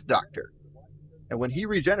the fifth Doctor. And when he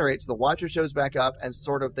regenerates, the Watcher shows back up and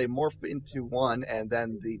sort of they morph into one, and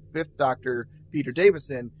then the fifth Doctor, Peter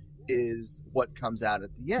Davison, is what comes out at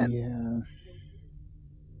the end. Yeah.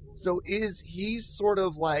 So is he sort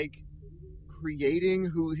of like creating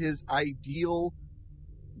who his ideal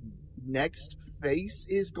next face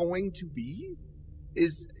is going to be?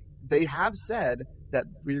 They have said that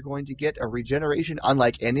we're going to get a regeneration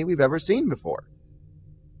unlike any we've ever seen before.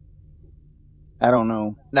 I don't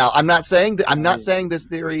know. Now, I'm not saying this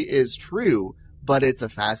theory is true, but it's a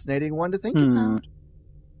fascinating one to think about.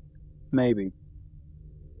 Maybe.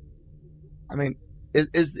 I mean,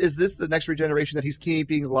 is this the next regeneration that he's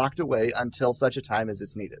keeping locked away until such a time as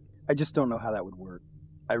it's needed? I just don't know how that would work.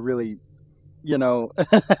 I really, I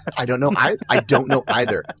don't know. I don't know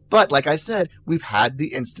either. But like I said, we've had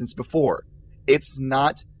the instance before. It's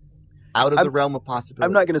not out of the realm of possibility.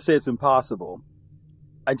 I'm not going to say it's impossible.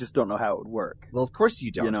 I just don't know how it would work. Well, of course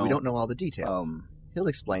you don't. We don't know all the details. He'll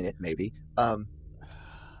explain it, maybe.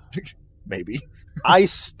 Maybe. I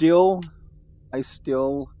still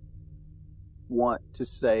want to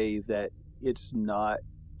say that it's not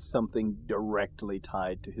something directly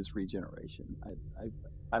tied to his regeneration.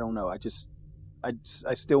 I don't know.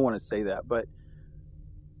 I still want to say that, but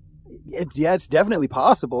it's definitely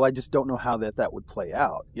possible. I just don't know how that would play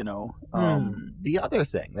out. The other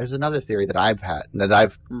thing, there's another theory that I've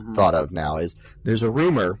thought of now is there's a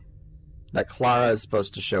rumor that Clara is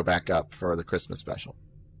supposed to show back up for the Christmas special.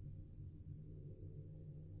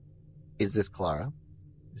 Is this Clara?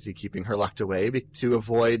 Is he keeping her locked away to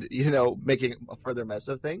avoid, making a further mess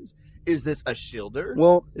of things? Is this a shielder?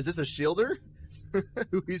 Well, is this a shielder?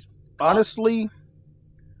 Who he's honestly,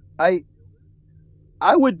 I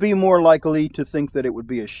would be more likely to think that it would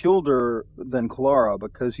be a shielder than Clara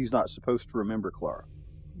because he's not supposed to remember Clara.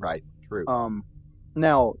 Right. True.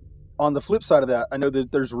 Now, on the flip side of that, I know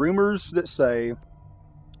that there's rumors that say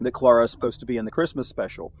that Clara is supposed to be in the Christmas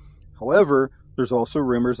special. However, there's also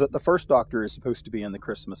rumors that the first Doctor is supposed to be in the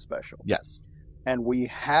Christmas special. Yes. And we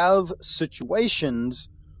have situations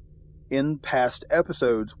in past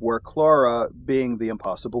episodes where Clara, being the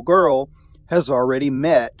impossible girl, has already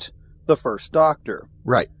met the first Doctor.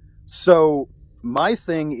 Right. So my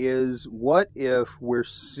thing is, what if we're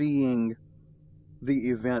seeing the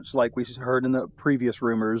events like we heard in the previous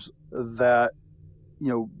rumors that,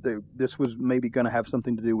 this was maybe going to have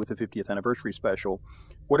something to do with the 50th anniversary special.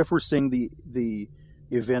 What if we're seeing the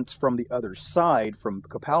events from the other side, from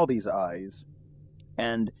Capaldi's eyes,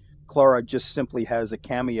 and Clara just simply has a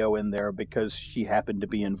cameo in there because she happened to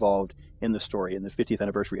be involved in the story in the 50th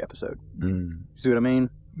anniversary episode? See what I mean?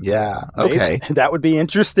 Yeah. Okay. Maybe. That would be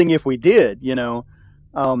interesting if we did, even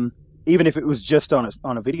if it was just on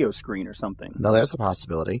a video screen or something. No, there's a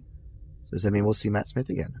possibility. Does that mean we'll see Matt Smith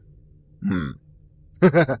again?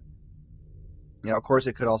 Of course,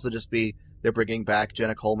 it could also just be they're bringing back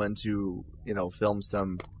Jenna Coleman to, film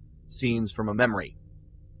some scenes from a memory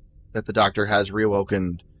that the Doctor has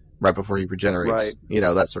reawoken right before he regenerates.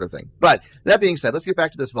 Right. That sort of thing. But that being said, let's get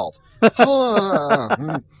back to this vault.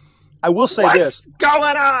 I will say What's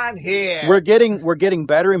going on here? We're getting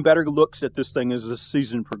better and better looks at this thing as the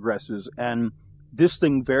season progresses, and this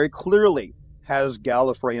thing very clearly has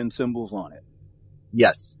Gallifreyan symbols on it.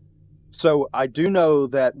 Yes. So I do know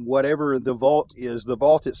that whatever the vault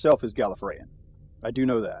itself is Gallifreyan. I do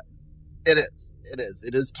know that. It is.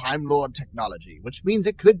 It is Time Lord technology, which means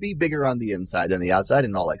it could be bigger on the inside than the outside.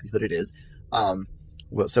 In all likelihood, it is.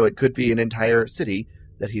 So it could be an entire city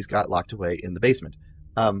that he's got locked away in the basement.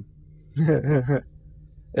 In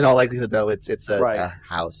all likelihood, though, it's a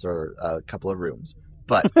house or a couple of rooms.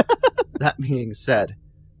 But that being said,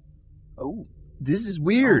 this is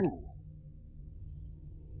weird.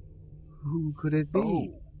 Who could it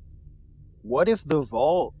be? What if the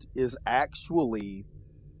vault is actually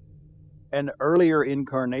an earlier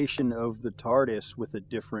incarnation of the TARDIS with a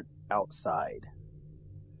different outside?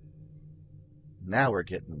 Now we're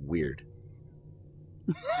getting weird.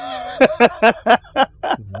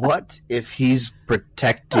 What if he's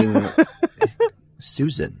protecting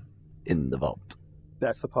Susan in the vault?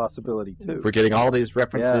 That's a possibility, too. We're getting all these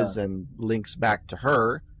references and links back to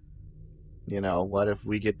her. What if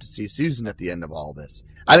we get to see Susan at the end of all this?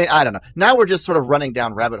 I mean, I don't know. Now we're just sort of running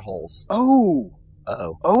down rabbit holes.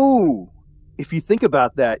 If you think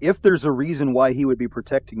about that, if there's a reason why he would be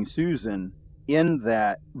protecting Susan in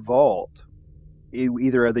that vault,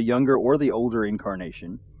 either the younger or the older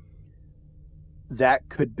incarnation, that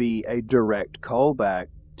could be a direct callback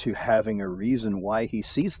to having a reason why he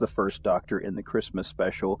sees the First Doctor in the Christmas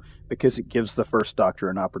special, because it gives the First Doctor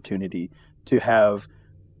an opportunity to have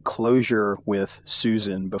closure with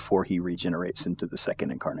Susan before he regenerates into the second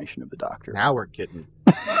incarnation of the Doctor. Now we're getting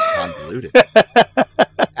convoluted.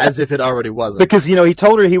 As if it already wasn't. Because, he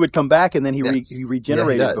told her he would come back, and then he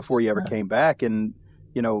regenerated before he ever came back. And,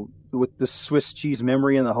 with the Swiss cheese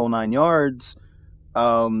memory and the whole 9 yards,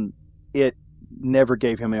 it never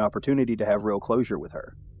gave him an opportunity to have real closure with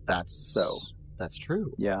her. That's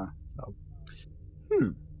true. Yeah. So,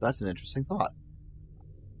 that's an interesting thought.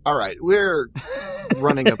 All right, we're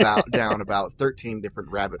running down about 13 different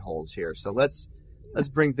rabbit holes here. So let's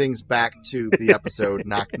bring things back to the episode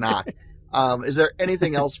Knock Knock. Is there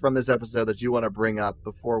anything else from this episode that you want to bring up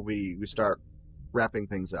before we start wrapping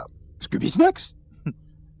things up? Scooby's next.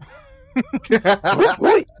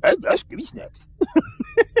 Wait, Scooby's next.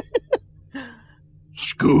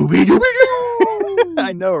 Scooby-Dooby-Doo!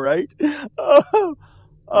 I know, right?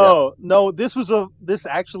 No, this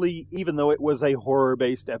actually, even though it was a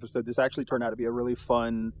horror-based episode, this actually turned out to be a really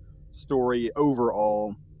fun story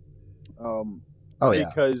overall.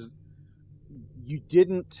 Because you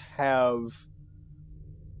didn't have...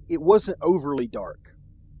 It wasn't overly dark,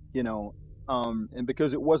 and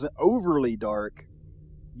because it wasn't overly dark,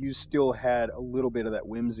 you still had a little bit of that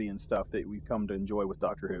whimsy and stuff that we've come to enjoy with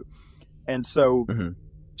Doctor Who. And so...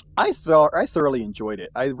 I thoroughly enjoyed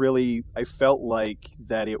it. I felt like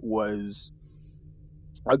that it was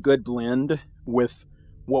a good blend with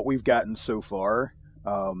what we've gotten so far,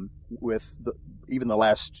 with even the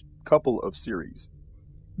last couple of series.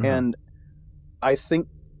 And I think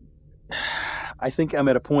I'm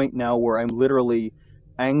at a point now where I'm literally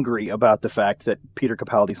angry about the fact that Peter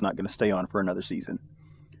Capaldi's not going to stay on for another season.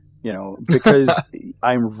 Because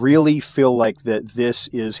I really feel like that this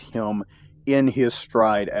is him in his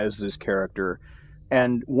stride as this character.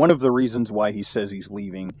 And one of the reasons why he says he's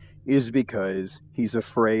leaving is because he's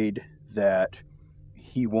afraid that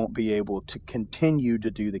he won't be able to continue to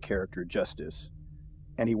do the character justice,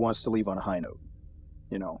 and he wants to leave on a high note,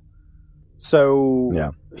 So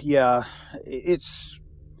it's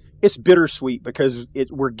bittersweet because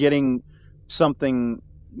we're getting something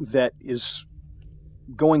that is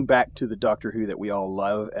going back to the Doctor Who that we all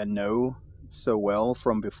love and know so well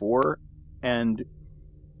from before. And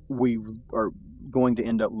we are going to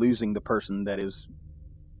end up losing the person that is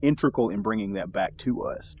integral in bringing that back to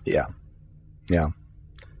us. Yeah.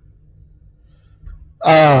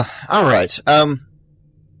 All right.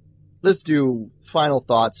 Let's do final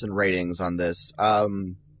thoughts and ratings on this.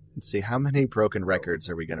 Let's see. How many broken records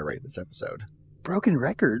are we going to rate this episode? Broken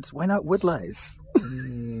records? Why not Woodlice?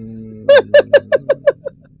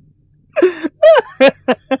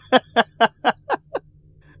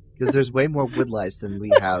 Because there's way more woodlice than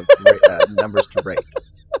we have numbers to rate.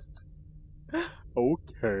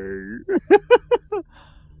 Okay.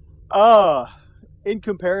 In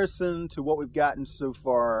comparison to what we've gotten so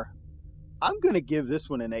far, I'm going to give this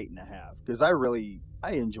one an 8.5 because I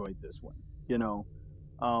enjoyed this one.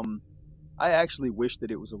 I actually wish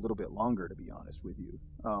that it was a little bit longer, to be honest with you.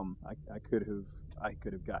 I could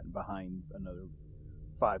have gotten behind another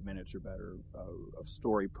 5 minutes or better of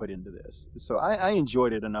story put into this. So I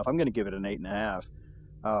enjoyed it enough. I'm going to give it an 8.5.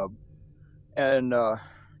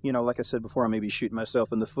 like I said before, I may be shooting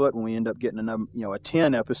myself in the foot when we end up getting a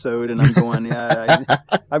 10 episode, and I'm going, yeah,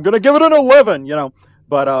 I'm going to give it an 11,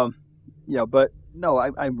 but no,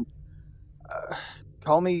 I'm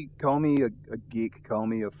call me a geek, call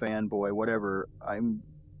me a fanboy, whatever.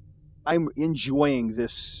 I'm enjoying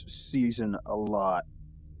this season a lot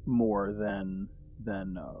more than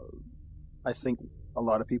I think a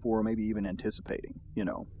lot of people were maybe even anticipating.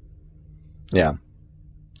 Yeah.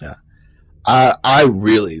 I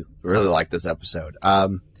really, really like this episode.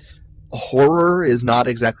 Horror is not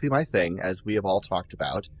exactly my thing, as we have all talked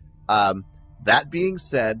about. That being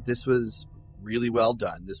said, this was really well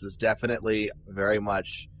done. This was definitely very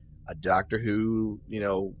much a Doctor Who,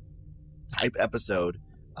 type episode,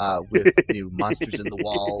 with monsters in the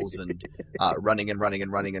walls and running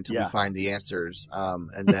until we find the answers,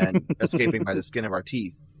 and then escaping by the skin of our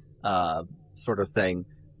teeth, sort of thing.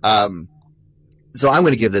 So I'm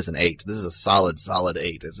going to give this an 8. This is a solid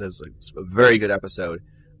 8. This is a very good episode.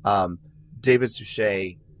 David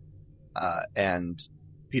Suchet and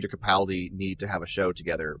Peter Capaldi need to have a show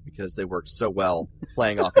together because they worked so well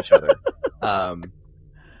playing off each other.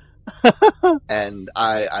 And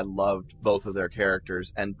I loved both of their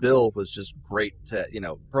characters. And Bill was just great to,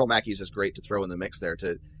 Pearl Mackey's just great to throw in the mix there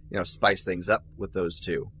to, spice things up with those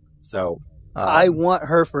two. So I want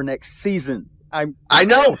her for next season. I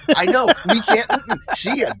know. We can't.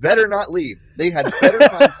 She had better not leave. They had better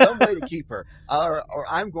find some way to keep her, or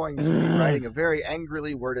I'm going to be writing a very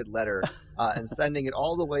angrily worded letter and sending it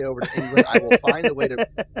all the way over to England. I will find a way to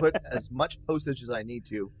put as much postage as I need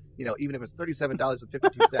to. Even if it's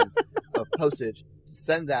 $37.52 of postage, to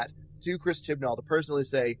send that to Chris Chibnall to personally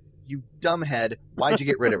say, "You dumbhead, why'd you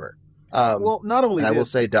get rid of her?" Well, not only I will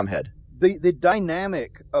say, "Dumbhead." The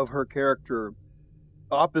dynamic of her character,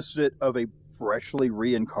 opposite of a freshly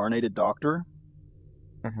reincarnated Doctor,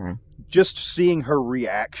 just seeing her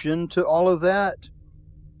reaction to all of that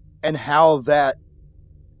and how that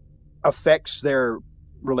affects their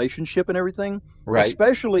relationship and everything, right?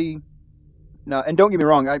 Especially now, and don't get me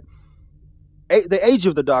wrong, the age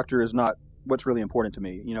of the Doctor is not what's really important to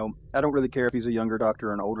me. I don't really care if he's a younger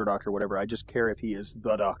Doctor or an older Doctor or whatever. I just care if he is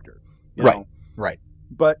the Doctor. Right.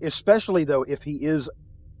 But especially though, if he is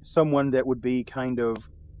someone that would be kind of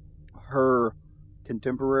her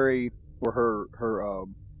contemporary or her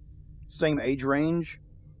same age range,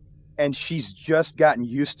 and she's just gotten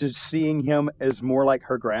used to seeing him as more like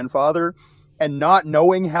her grandfather and not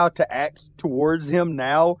knowing how to act towards him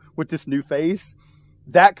now with this new face,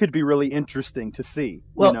 that could be really interesting to see.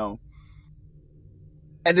 Well,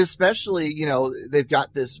 and especially, they've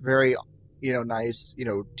got this very, nice,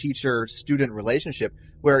 teacher-student relationship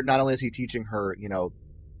where not only is he teaching her,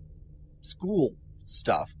 school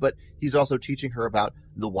stuff, but he's also teaching her about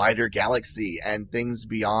the wider galaxy and things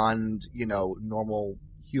beyond, normal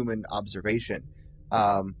human observation.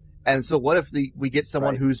 And so what if we get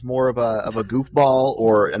someone who's more of a goofball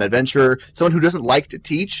or an adventurer, someone who doesn't like to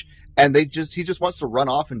teach, and he just wants to run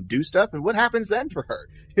off and do stuff, and what happens then for her?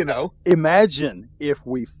 Imagine if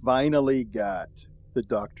we finally got the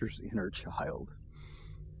Doctor's inner child.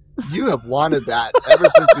 You have wanted that ever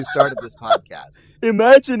since we started this podcast.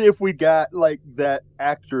 Imagine if we got like that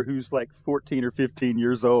actor who's like 14 or 15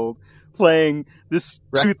 years old playing this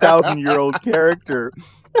 2,000-year-old character.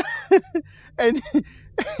 And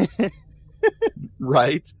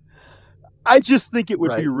right. I just think it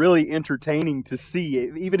would be really entertaining to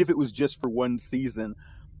see, even if it was just for one season,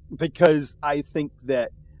 because I think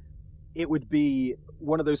that it would be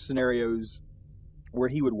one of those scenarios where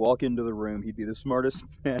he would walk into the room, he'd be the smartest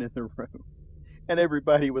man in the room, and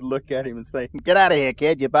everybody would look at him and say, "Get out of here,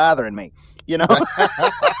 kid, you're bothering me,"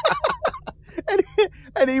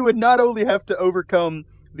 and he would not only have to overcome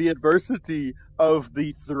the adversity of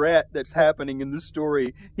the threat that's happening in the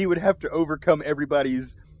story, he would have to overcome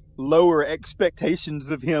everybody's lower expectations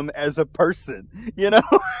of him as a person,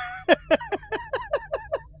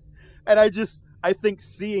 And I think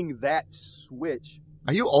seeing that switch.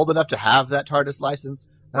 Are you old enough to have that TARDIS license?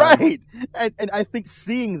 Right. And I think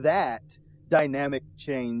seeing that dynamic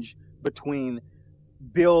change between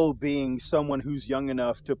Bill being someone who's young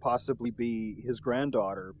enough to possibly be his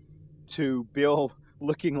granddaughter to Bill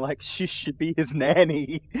looking like she should be his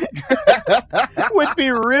nanny would be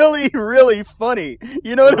really, really funny.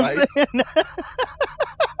 You know what I'm saying?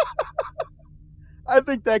 I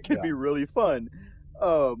think that could be really fun.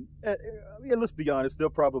 Let's be honest, they'll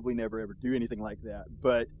probably never ever do anything like that,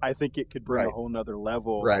 but I think it could bring a whole nother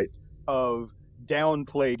level of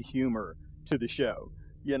downplayed humor to the show.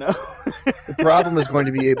 The problem is going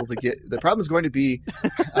to be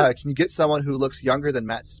can you get someone who looks younger than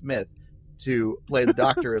Matt Smith to play the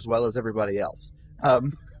Doctor as well as everybody else?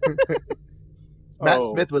 Matt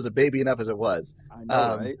Smith was a baby enough as it was. I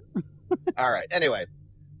know, right? All right. Anyway.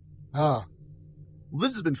 Well,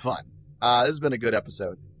 this has been fun. This has been a good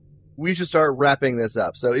episode. We should start wrapping this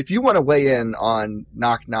up. So if you want to weigh in on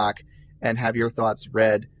Knock Knock and have your thoughts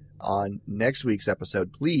read on next week's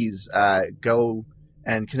episode, please go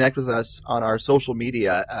and connect with us on our social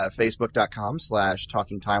media,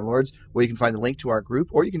 facebook.com/TalkingTimeLords, where you can find the link to our group,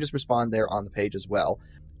 or you can just respond there on the page as well.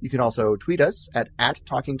 You can also tweet us at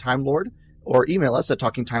TalkingTimeLord, or email us at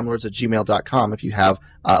talkingtimelords@gmail.com if you have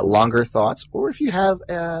longer thoughts, or if you want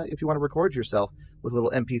to record yourself with a little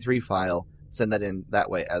MP3 file, send that in that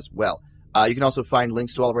way as well. You can also find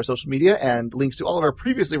links to all of our social media and links to all of our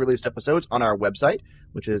previously released episodes on our website,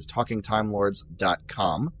 which is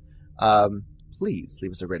talkingtimelords.com. Please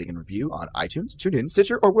leave us a rating and review on iTunes, TuneIn,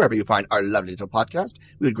 Stitcher, or wherever you find our lovely little podcast.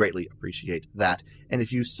 We would greatly appreciate that. And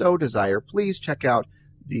if you so desire, please check out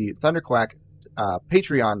the Thunderquack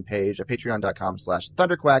Patreon page at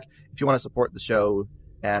patreon.com/Thunderquack if you want to support the show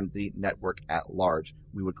and the network at large.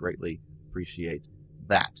 We would greatly appreciate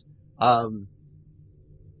that. Paul,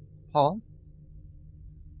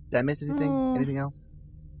 did I miss anything? Anything else?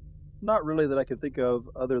 Not really that I can think of,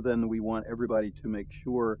 other than we want everybody to make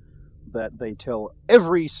sure that they tell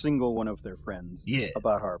every single one of their friends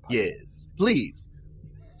about our podcast. Yes, please.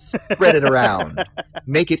 Spread it around.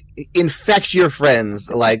 Make it infect your friends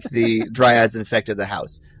like the dryads infected the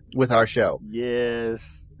house with our show.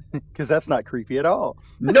 Yes, because that's not creepy at all.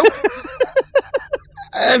 Nope.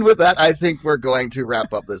 And with that, I think we're going to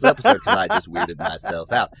wrap up this episode because I just weirded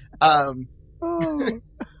myself out.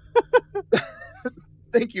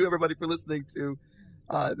 Thank you, everybody, for listening to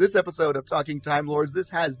this episode of Talking Time Lords. This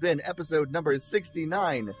has been episode number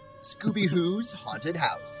 69, Scooby-Hoo's Haunted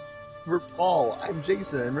House. For Paul, I'm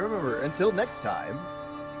Jason, and remember, until next time,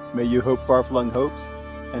 may you hope far-flung hopes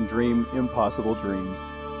and dream impossible dreams.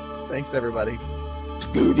 Thanks, everybody.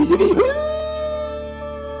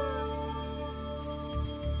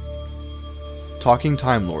 Talking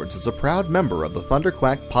Time Lords is a proud member of the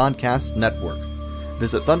Thunderquack Podcast Network.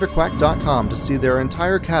 Visit thunderquack.com to see their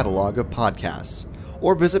entire catalog of podcasts,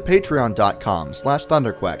 or visit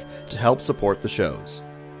patreon.com/Thunderquack to help support the shows.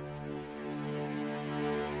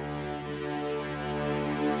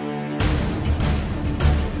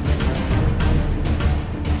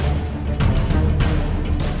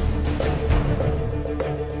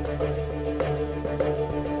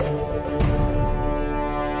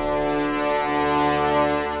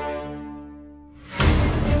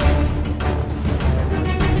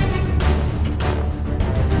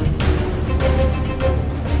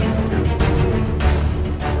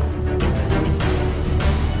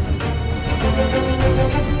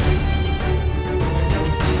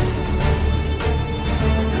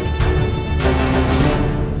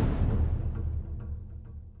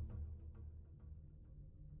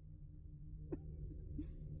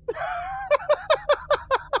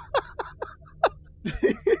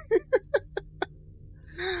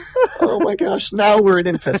 Oh my gosh, now we're an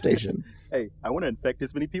infestation. Hey, I want to infect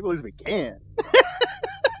as many people as we can.